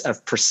cleanliness,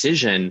 of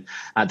precision.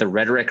 The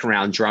rhetoric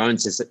around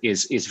drones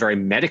is very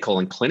medical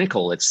and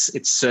clinical. It's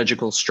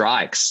surgical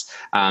strikes.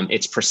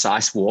 It's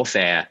precise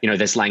warfare. You know,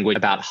 there's language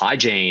about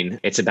hygiene.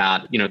 It's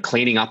about, you know,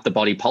 cleaning up the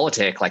body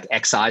politic, like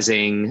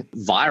excising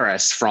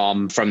virus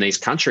from these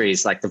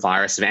countries, like the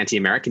virus of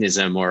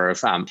anti-Americanism or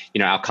of, you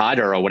know, Al-Qaeda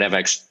or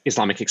whatever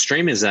Islamic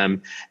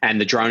extremism.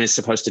 And the drone is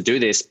supposed to do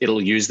this.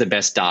 It'll use the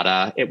best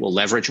data. It will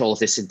leverage all of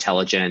this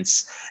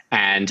intelligence,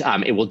 and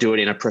it will do it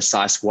in a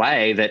precise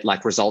way that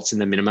like results in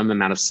the minimum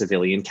amount of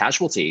civilian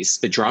casualties.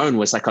 The drone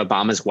was like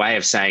Obama's way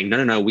of saying,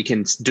 no, we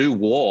can do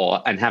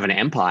war and have an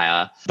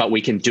empire, but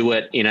we can do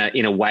it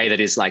in a way that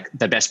is like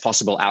the best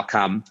possible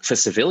outcome for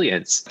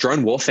civilians.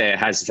 Drone warfare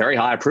has very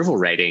high approval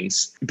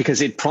ratings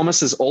because it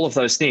promises all of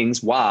those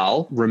things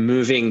while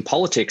removing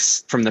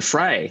politics from the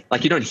fray.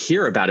 Like, you don't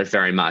hear about it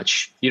very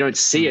much. You don't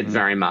see it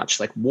very much.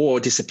 Like, war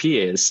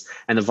disappears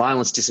and the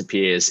violence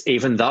disappears,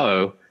 even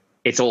though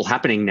it's all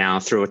happening now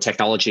through a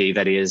technology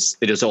that is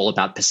all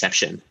about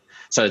perception.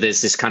 So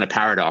there's this kind of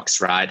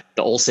paradox, right?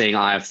 The all-seeing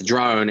eye of the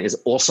drone is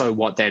also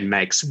what then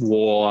makes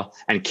war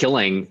and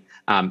killing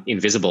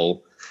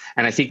invisible.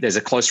 And I think there's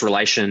a close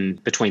relation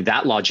between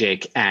that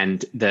logic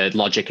and the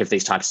logic of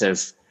these types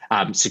of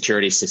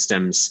security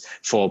systems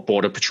for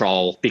border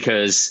patrol,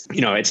 because,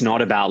 you know, it's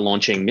not about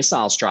launching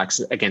missile strikes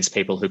against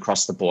people who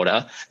cross the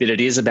border, but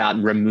it is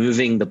about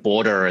removing the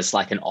border as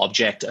like an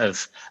object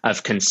of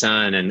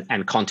concern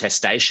and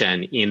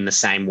contestation in the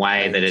same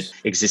way that it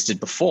existed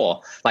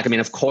before. Like, I mean,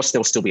 of course, there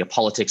will still be a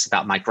politics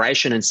about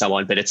migration and so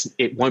on, but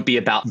it won't be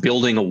about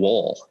building a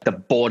wall. The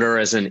border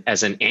as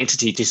an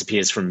entity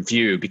disappears from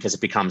view because it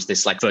becomes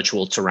this like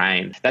virtual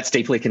terrain. That's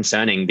deeply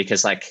concerning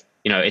because, like,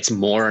 you know, it's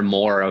more and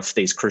more of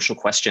these crucial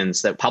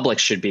questions that public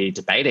should be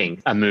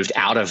debating are moved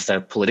out of the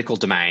political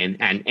domain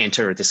and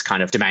enter this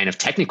kind of domain of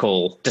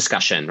technical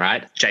discussion,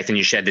 right? Jathan,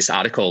 you shared this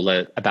article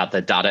about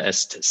the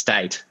dataist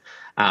state.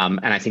 And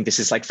I think this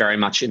is like very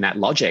much in that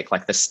logic,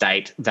 like the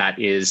state that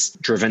is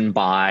driven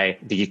by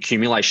the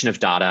accumulation of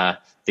data,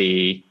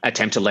 the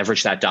attempt to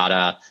leverage that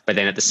data, but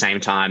then at the same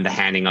time, the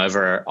handing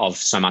over of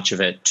so much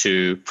of it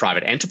to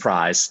private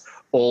enterprise,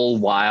 all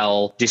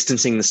while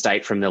distancing the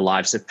state from the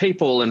lives of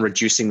people and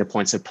reducing the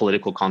points of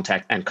political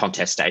contact and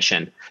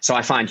contestation. So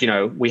I find, you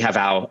know, we have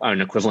our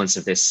own equivalents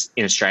of this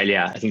in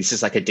Australia. I think this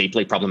is like a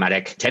deeply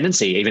problematic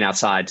tendency, even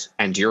outside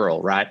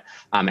Anduril, right?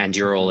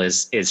 Anduril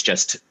is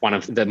just one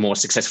of the more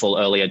successful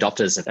early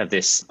adopters of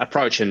this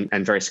approach and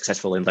very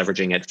successful in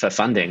leveraging it for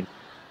funding.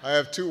 I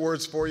have 2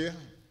 words for you: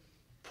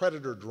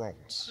 predator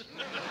drones.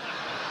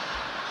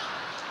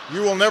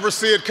 You will never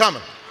see it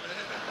coming.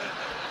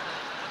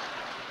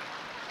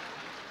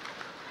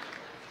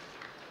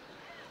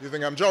 You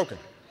think I'm joking?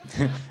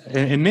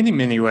 In many,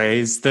 many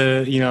ways,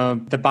 the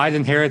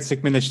Biden-Harris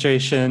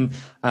administration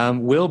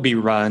will be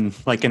run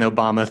like an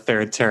Obama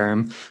third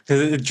term.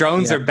 The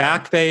drones are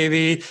back,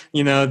 baby.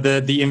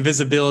 The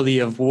invisibility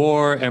of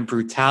war and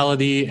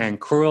brutality and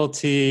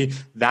cruelty.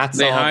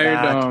 That's all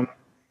back.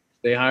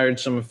 They hired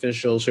some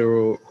officials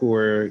who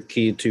were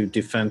key to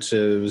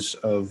defensives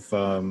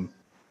of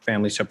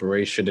family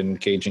separation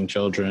and caging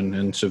children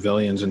and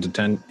civilians and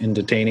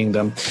detaining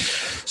them.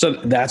 So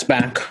that's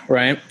back,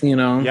 right?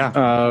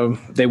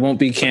 They won't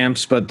be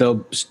camps, but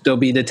they'll still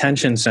be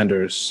detention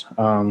centers.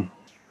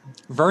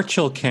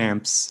 Virtual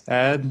camps,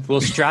 Ed.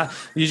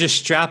 You just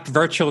strap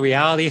virtual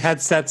reality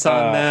headsets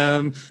on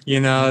them.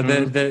 You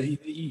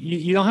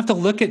don't have to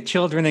look at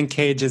children in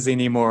cages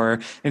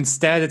anymore.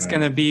 Instead, it's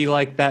going to be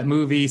like that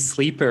movie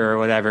Sleeper or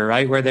whatever,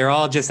 right? Where they're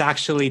all just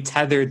actually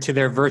tethered to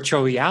their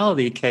virtual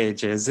reality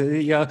cages.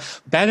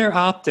 Better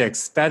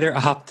optics. They're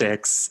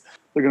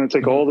going to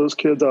take all those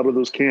kids out of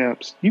those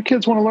camps. You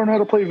kids want to learn how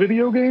to play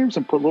video games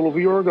and put little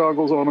VR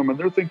goggles on them, and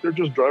they think they're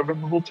just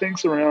driving little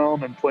tanks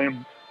around and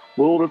playing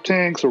World of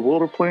Tanks or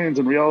World of Planes.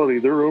 In reality,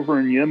 they're over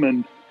in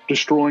Yemen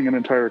destroying an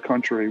entire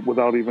country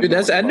without even... Dude,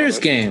 that's Ender's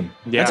Game.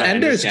 Yeah, that's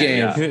Ender's Game.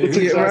 Yeah. It's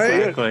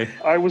exactly it.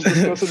 I was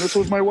discussing this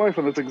with my wife,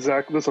 and that's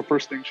the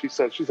first thing she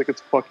said. She's like,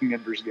 it's fucking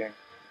Ender's Game.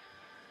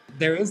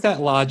 There is that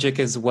logic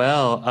as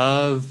well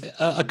of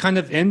a kind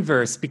of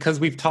inverse, because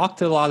we've talked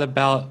a lot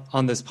about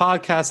on this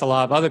podcast, a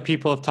lot of other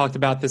people have talked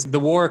about this. The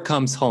war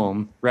comes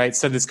home, right?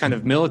 So this kind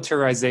of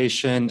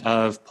militarization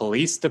of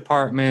police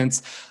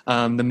departments,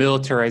 the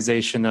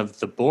militarization of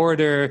the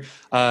border.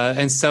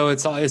 And so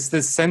it's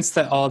this sense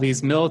that all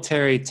these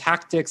military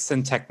tactics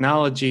and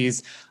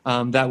technologies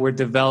that were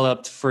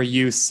developed for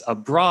use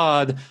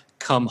abroad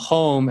come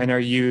home and are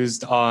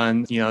used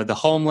on, the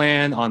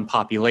homeland, on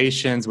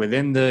populations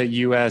within the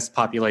U.S.,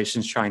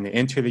 populations trying to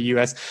enter the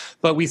U.S.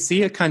 But we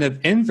see a kind of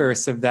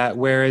inverse of that,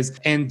 whereas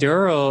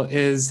Anduril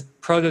is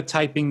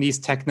prototyping these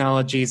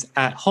technologies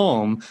at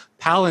home.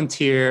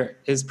 Palantir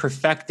is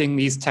perfecting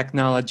these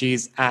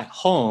technologies at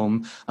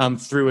home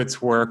through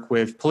its work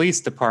with police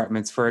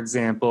departments, for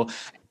example.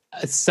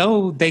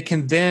 So they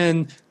can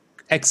then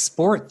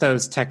export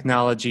those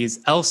technologies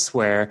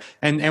elsewhere.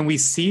 And we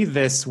see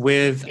this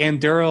with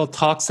Anduril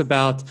talks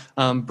about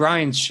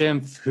Brian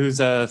Schimpf,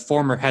 who's a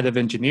former head of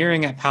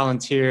engineering at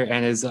Palantir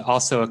and is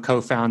also a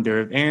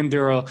co-founder of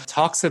Anduril,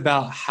 talks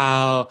about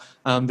how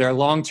their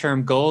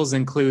long-term goals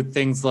include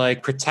things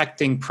like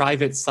protecting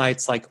private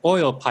sites like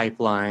oil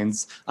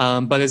pipelines,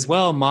 but as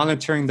well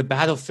monitoring the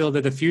battlefield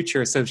of the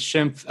future. So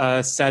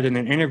Schimpf said in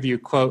an interview,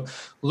 quote,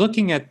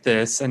 looking at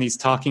this, and he's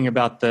talking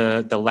about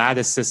the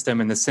Lattice system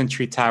and the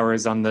Sentry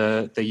Towers on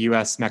the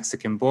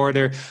U.S.-Mexican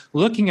border,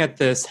 looking at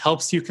this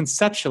helps you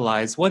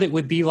conceptualize what it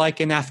would be like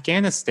in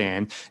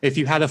Afghanistan if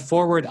you had a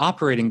forward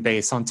operating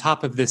base on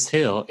top of this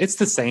hill. It's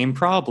the same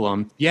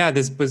problem. Yeah,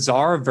 this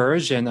bizarre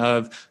version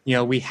of,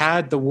 we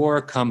had the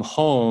war come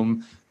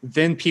home,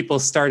 then people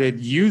started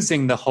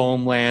using the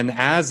homeland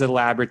as a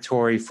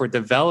laboratory for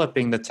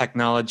developing the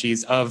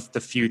technologies of the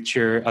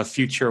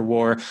future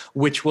war,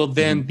 which will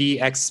then be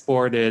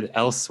exported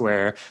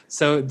elsewhere.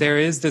 So there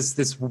is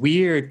this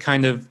weird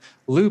kind of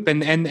loop,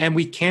 and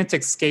we can't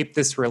escape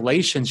this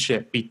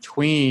relationship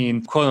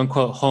between quote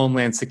unquote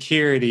homeland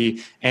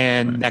security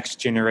and next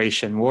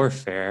generation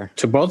warfare.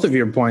 To both of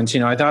your points,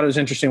 I thought it was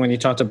interesting when you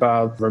talked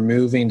about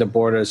removing the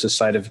border as a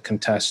site of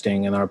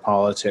contesting in our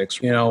politics.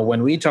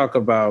 When we talk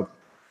about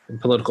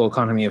political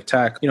economy of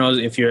tech,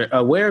 if you're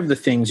aware of the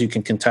things, you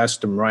can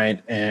contest them,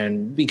 right?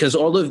 And because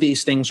all of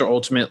these things are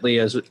ultimately,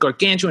 as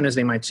gargantuan as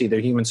they might seem, they're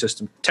human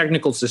systems,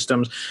 technical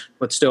systems,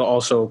 but still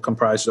also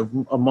comprised of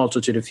a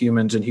multitude of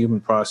humans and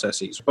human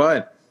processes.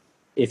 But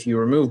if you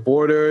remove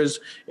borders,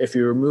 if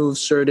you remove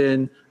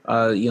certain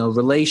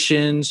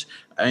relations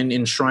and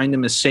enshrine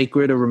them as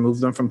sacred or remove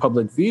them from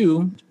public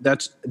view,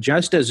 that's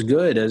just as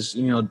good as,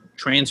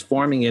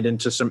 transforming it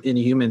into some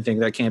inhuman thing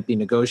that can't be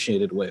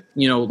negotiated with.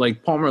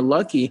 Like Palmer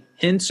Luckey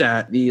hints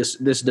at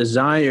this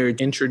desire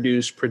to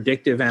introduce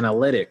predictive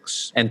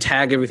analytics and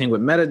tag everything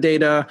with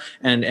metadata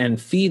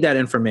and feed that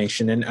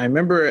information. And I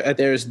remember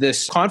there's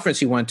this conference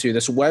he went to,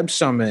 this web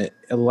summit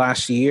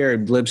last year,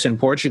 Libsyn,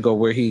 Portugal,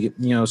 where he,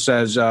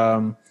 says,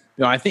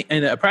 I think,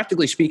 and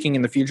practically speaking,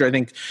 in the future, I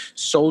think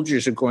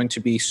soldiers are going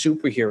to be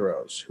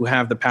superheroes who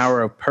have the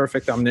power of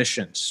perfect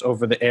omniscience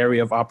over the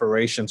area of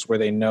operations where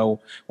they know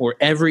where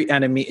every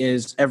enemy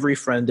is, every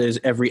friend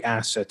is, every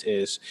asset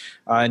is.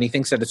 And he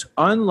thinks that it's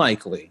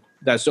unlikely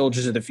that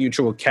soldiers of the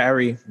future will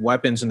carry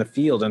weapons in the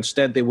field.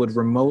 Instead, they would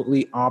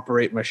remotely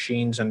operate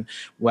machines and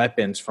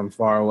weapons from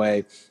far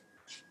away.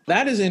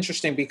 That is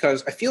interesting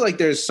because I feel like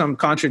there's some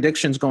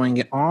contradictions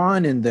going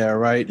on in there,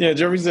 right? Yeah,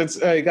 Jeremy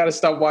says you got to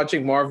stop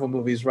watching Marvel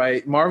movies,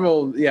 right?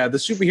 Marvel, the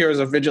superheroes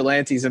are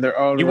vigilantes in their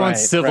own right. You want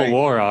Civil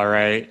War, all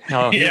right.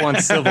 Oh, you want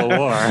Civil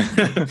War.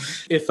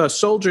 If a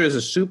soldier is a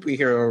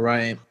superhero,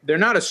 right, they're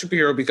not a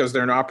superhero because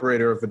they're an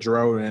operator of a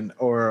drone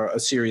or a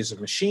series of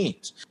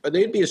machines. But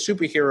they'd be a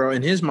superhero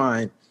in his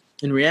mind,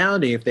 in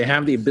reality, if they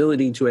have the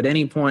ability to, at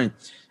any point,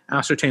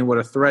 ascertain what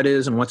a threat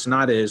is and what's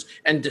not is,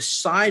 and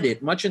decide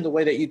it, much in the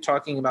way that you're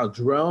talking about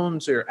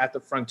drones are at the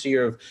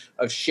frontier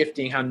of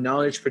shifting how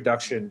knowledge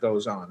production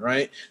goes on,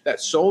 right? That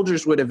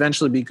soldiers would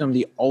eventually become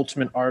the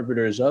ultimate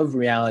arbiters of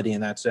reality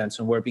in that sense,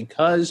 and where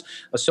because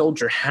a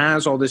soldier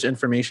has all this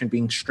information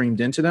being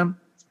streamed into them,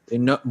 they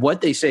know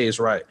what they say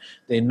is right.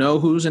 They know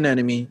who's an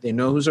enemy. They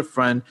know who's a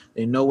friend.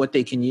 They know what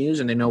they can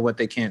use, and they know what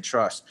they can't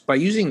trust. By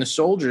using the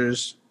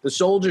soldiers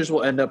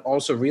will end up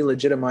also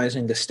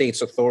re-legitimizing the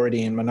state's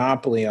authority and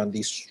monopoly on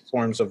these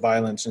forms of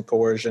violence and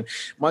coercion,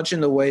 much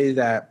in the way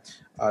that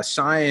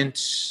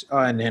science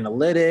and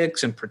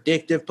analytics and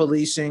predictive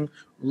policing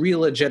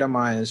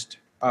re-legitimized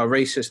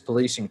racist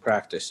policing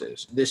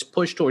practices. This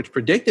push towards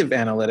predictive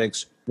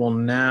analytics will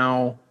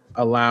now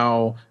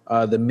allow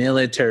the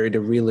military to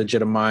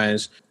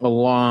re-legitimize a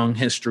long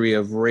history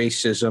of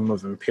racism,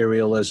 of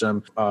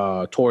imperialism,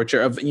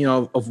 torture, of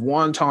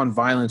wanton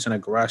violence and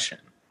aggression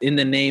in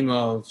the name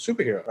of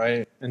superhero,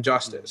 right, and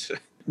justice.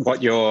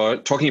 What you're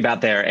talking about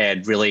there,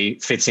 Ed, really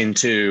fits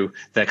into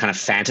the kind of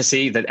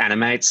fantasy that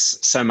animates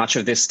so much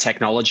of this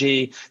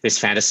technology, this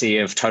fantasy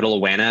of total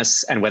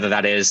awareness, and whether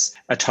that is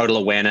a total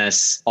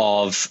awareness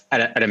of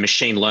at a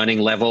machine learning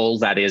level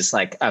that is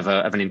like of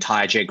an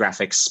entire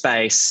geographic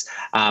space,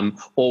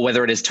 or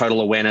whether it is total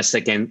awareness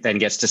that then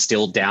gets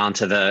distilled down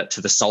to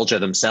the soldier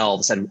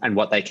themselves and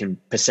what they can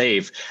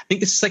perceive. I think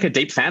this is like a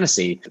deep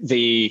fantasy.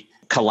 The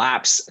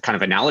collapse kind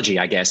of analogy,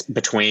 I guess,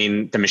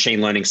 between the machine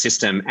learning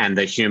system and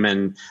the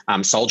human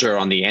soldier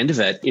on the end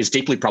of it is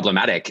deeply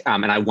problematic.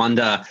 And I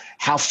wonder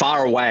how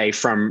far away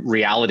from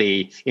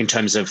reality in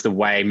terms of the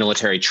way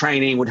military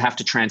training would have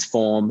to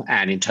transform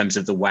and in terms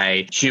of the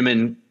way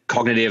human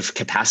cognitive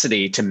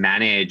capacity to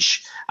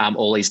manage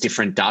all these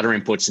different data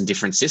inputs and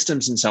different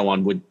systems and so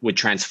on would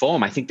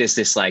transform. I think there's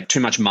this like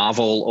too much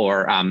Marvel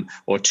or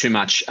too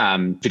much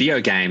video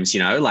games,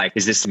 like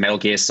is this Metal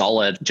Gear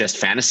Solid just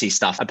fantasy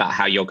stuff about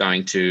how you're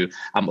going to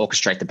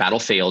orchestrate the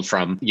battlefield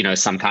from,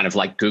 some kind of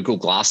like Google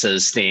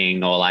Glasses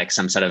thing or like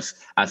some sort of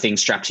thing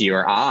strapped to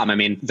your arm. I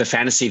mean, the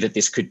fantasy that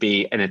this could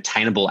be an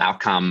attainable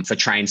outcome for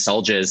trained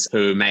soldiers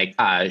who make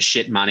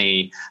shit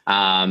money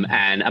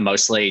and are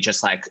mostly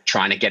just like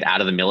trying to get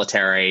out of the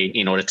military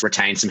in order to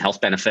retain some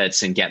health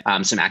benefits and get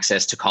some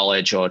access to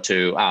college or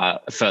to a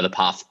further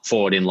path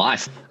forward in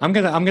life. I'm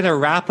gonna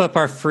wrap up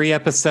our free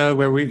episode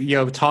where we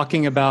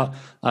talking about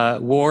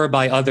war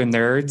by other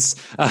nerds,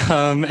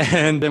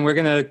 and then we're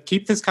gonna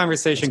keep this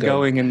conversation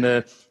going in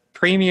the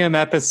premium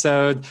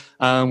episode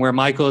where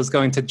Michael is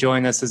going to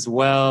join us as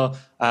well.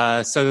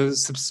 So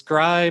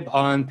subscribe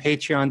on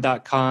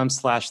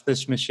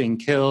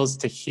patreon.com/thismachinekills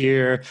to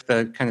hear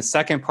the kind of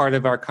second part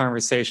of our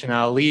conversation.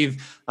 I'll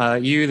leave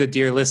you, the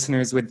dear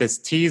listeners, with this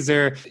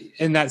teaser.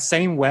 In that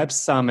same web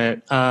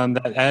summit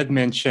that Ed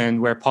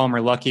mentioned where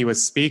Palmer Luckey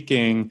was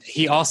speaking,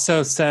 he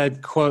also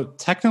said, quote,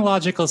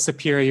 "Technological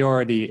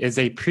superiority is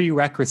a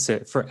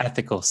prerequisite for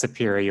ethical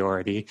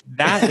superiority."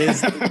 That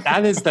is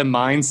the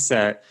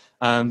mindset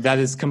that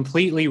is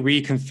completely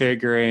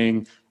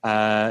reconfiguring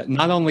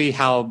not only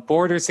how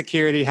border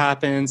security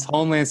happens,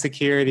 homeland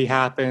security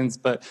happens,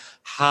 but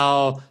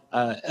how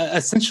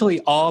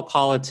essentially all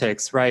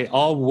politics, right,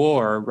 all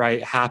war,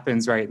 right,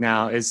 happens right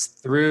now is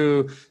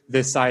through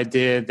this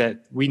idea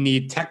that we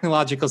need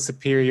technological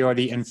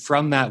superiority, and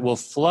from that will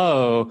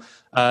flow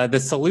the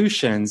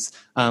solutions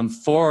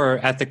for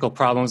ethical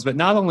problems, but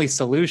not only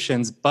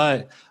solutions,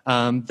 but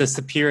the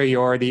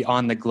superiority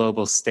on the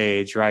global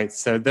stage, right?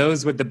 So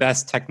those with the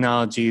best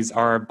technologies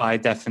are by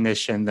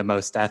definition the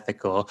most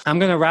ethical. I'm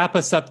going to wrap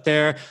us up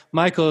there.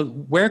 Michael,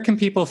 where can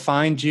people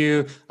find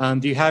you?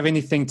 Do you have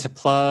anything to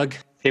plug?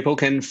 People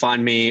can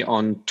find me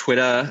on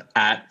Twitter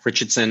at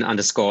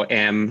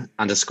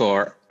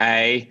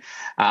Richardson_M_A.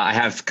 I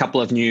have a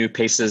couple of new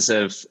pieces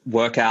of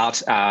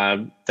workout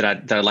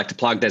that I'd like to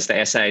plug. There's the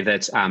essay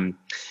that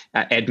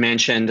Ed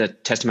mentioned, A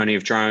Testimony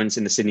of Drones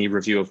in the Sydney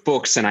Review of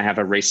Books, and I have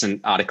a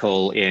recent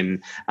article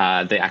in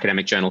the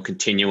academic journal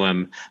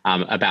Continuum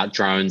about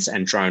drones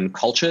and drone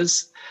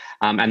cultures.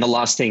 And the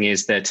last thing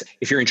is that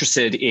if you're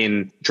interested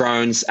in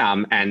drones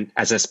and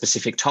as a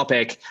specific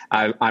topic,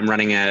 I'm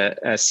running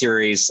a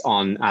series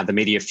on the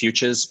Media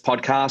Futures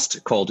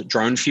podcast called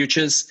Drone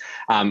Futures,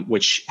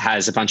 which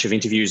has a bunch of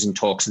interviews and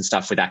talks and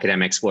stuff with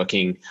academics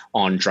working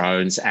on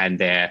drones and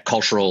their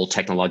cultural,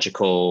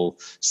 technological,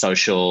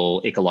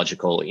 social,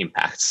 ecological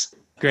impacts.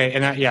 Great.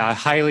 And I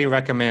highly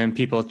recommend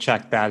people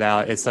check that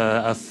out. It's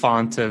a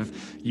font of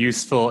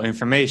useful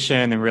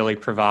information and really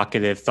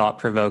provocative,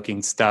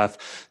 thought-provoking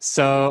stuff.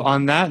 So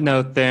on that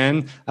note,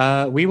 then,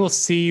 we will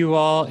see you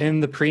all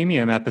in the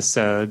premium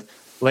episode.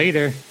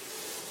 Later.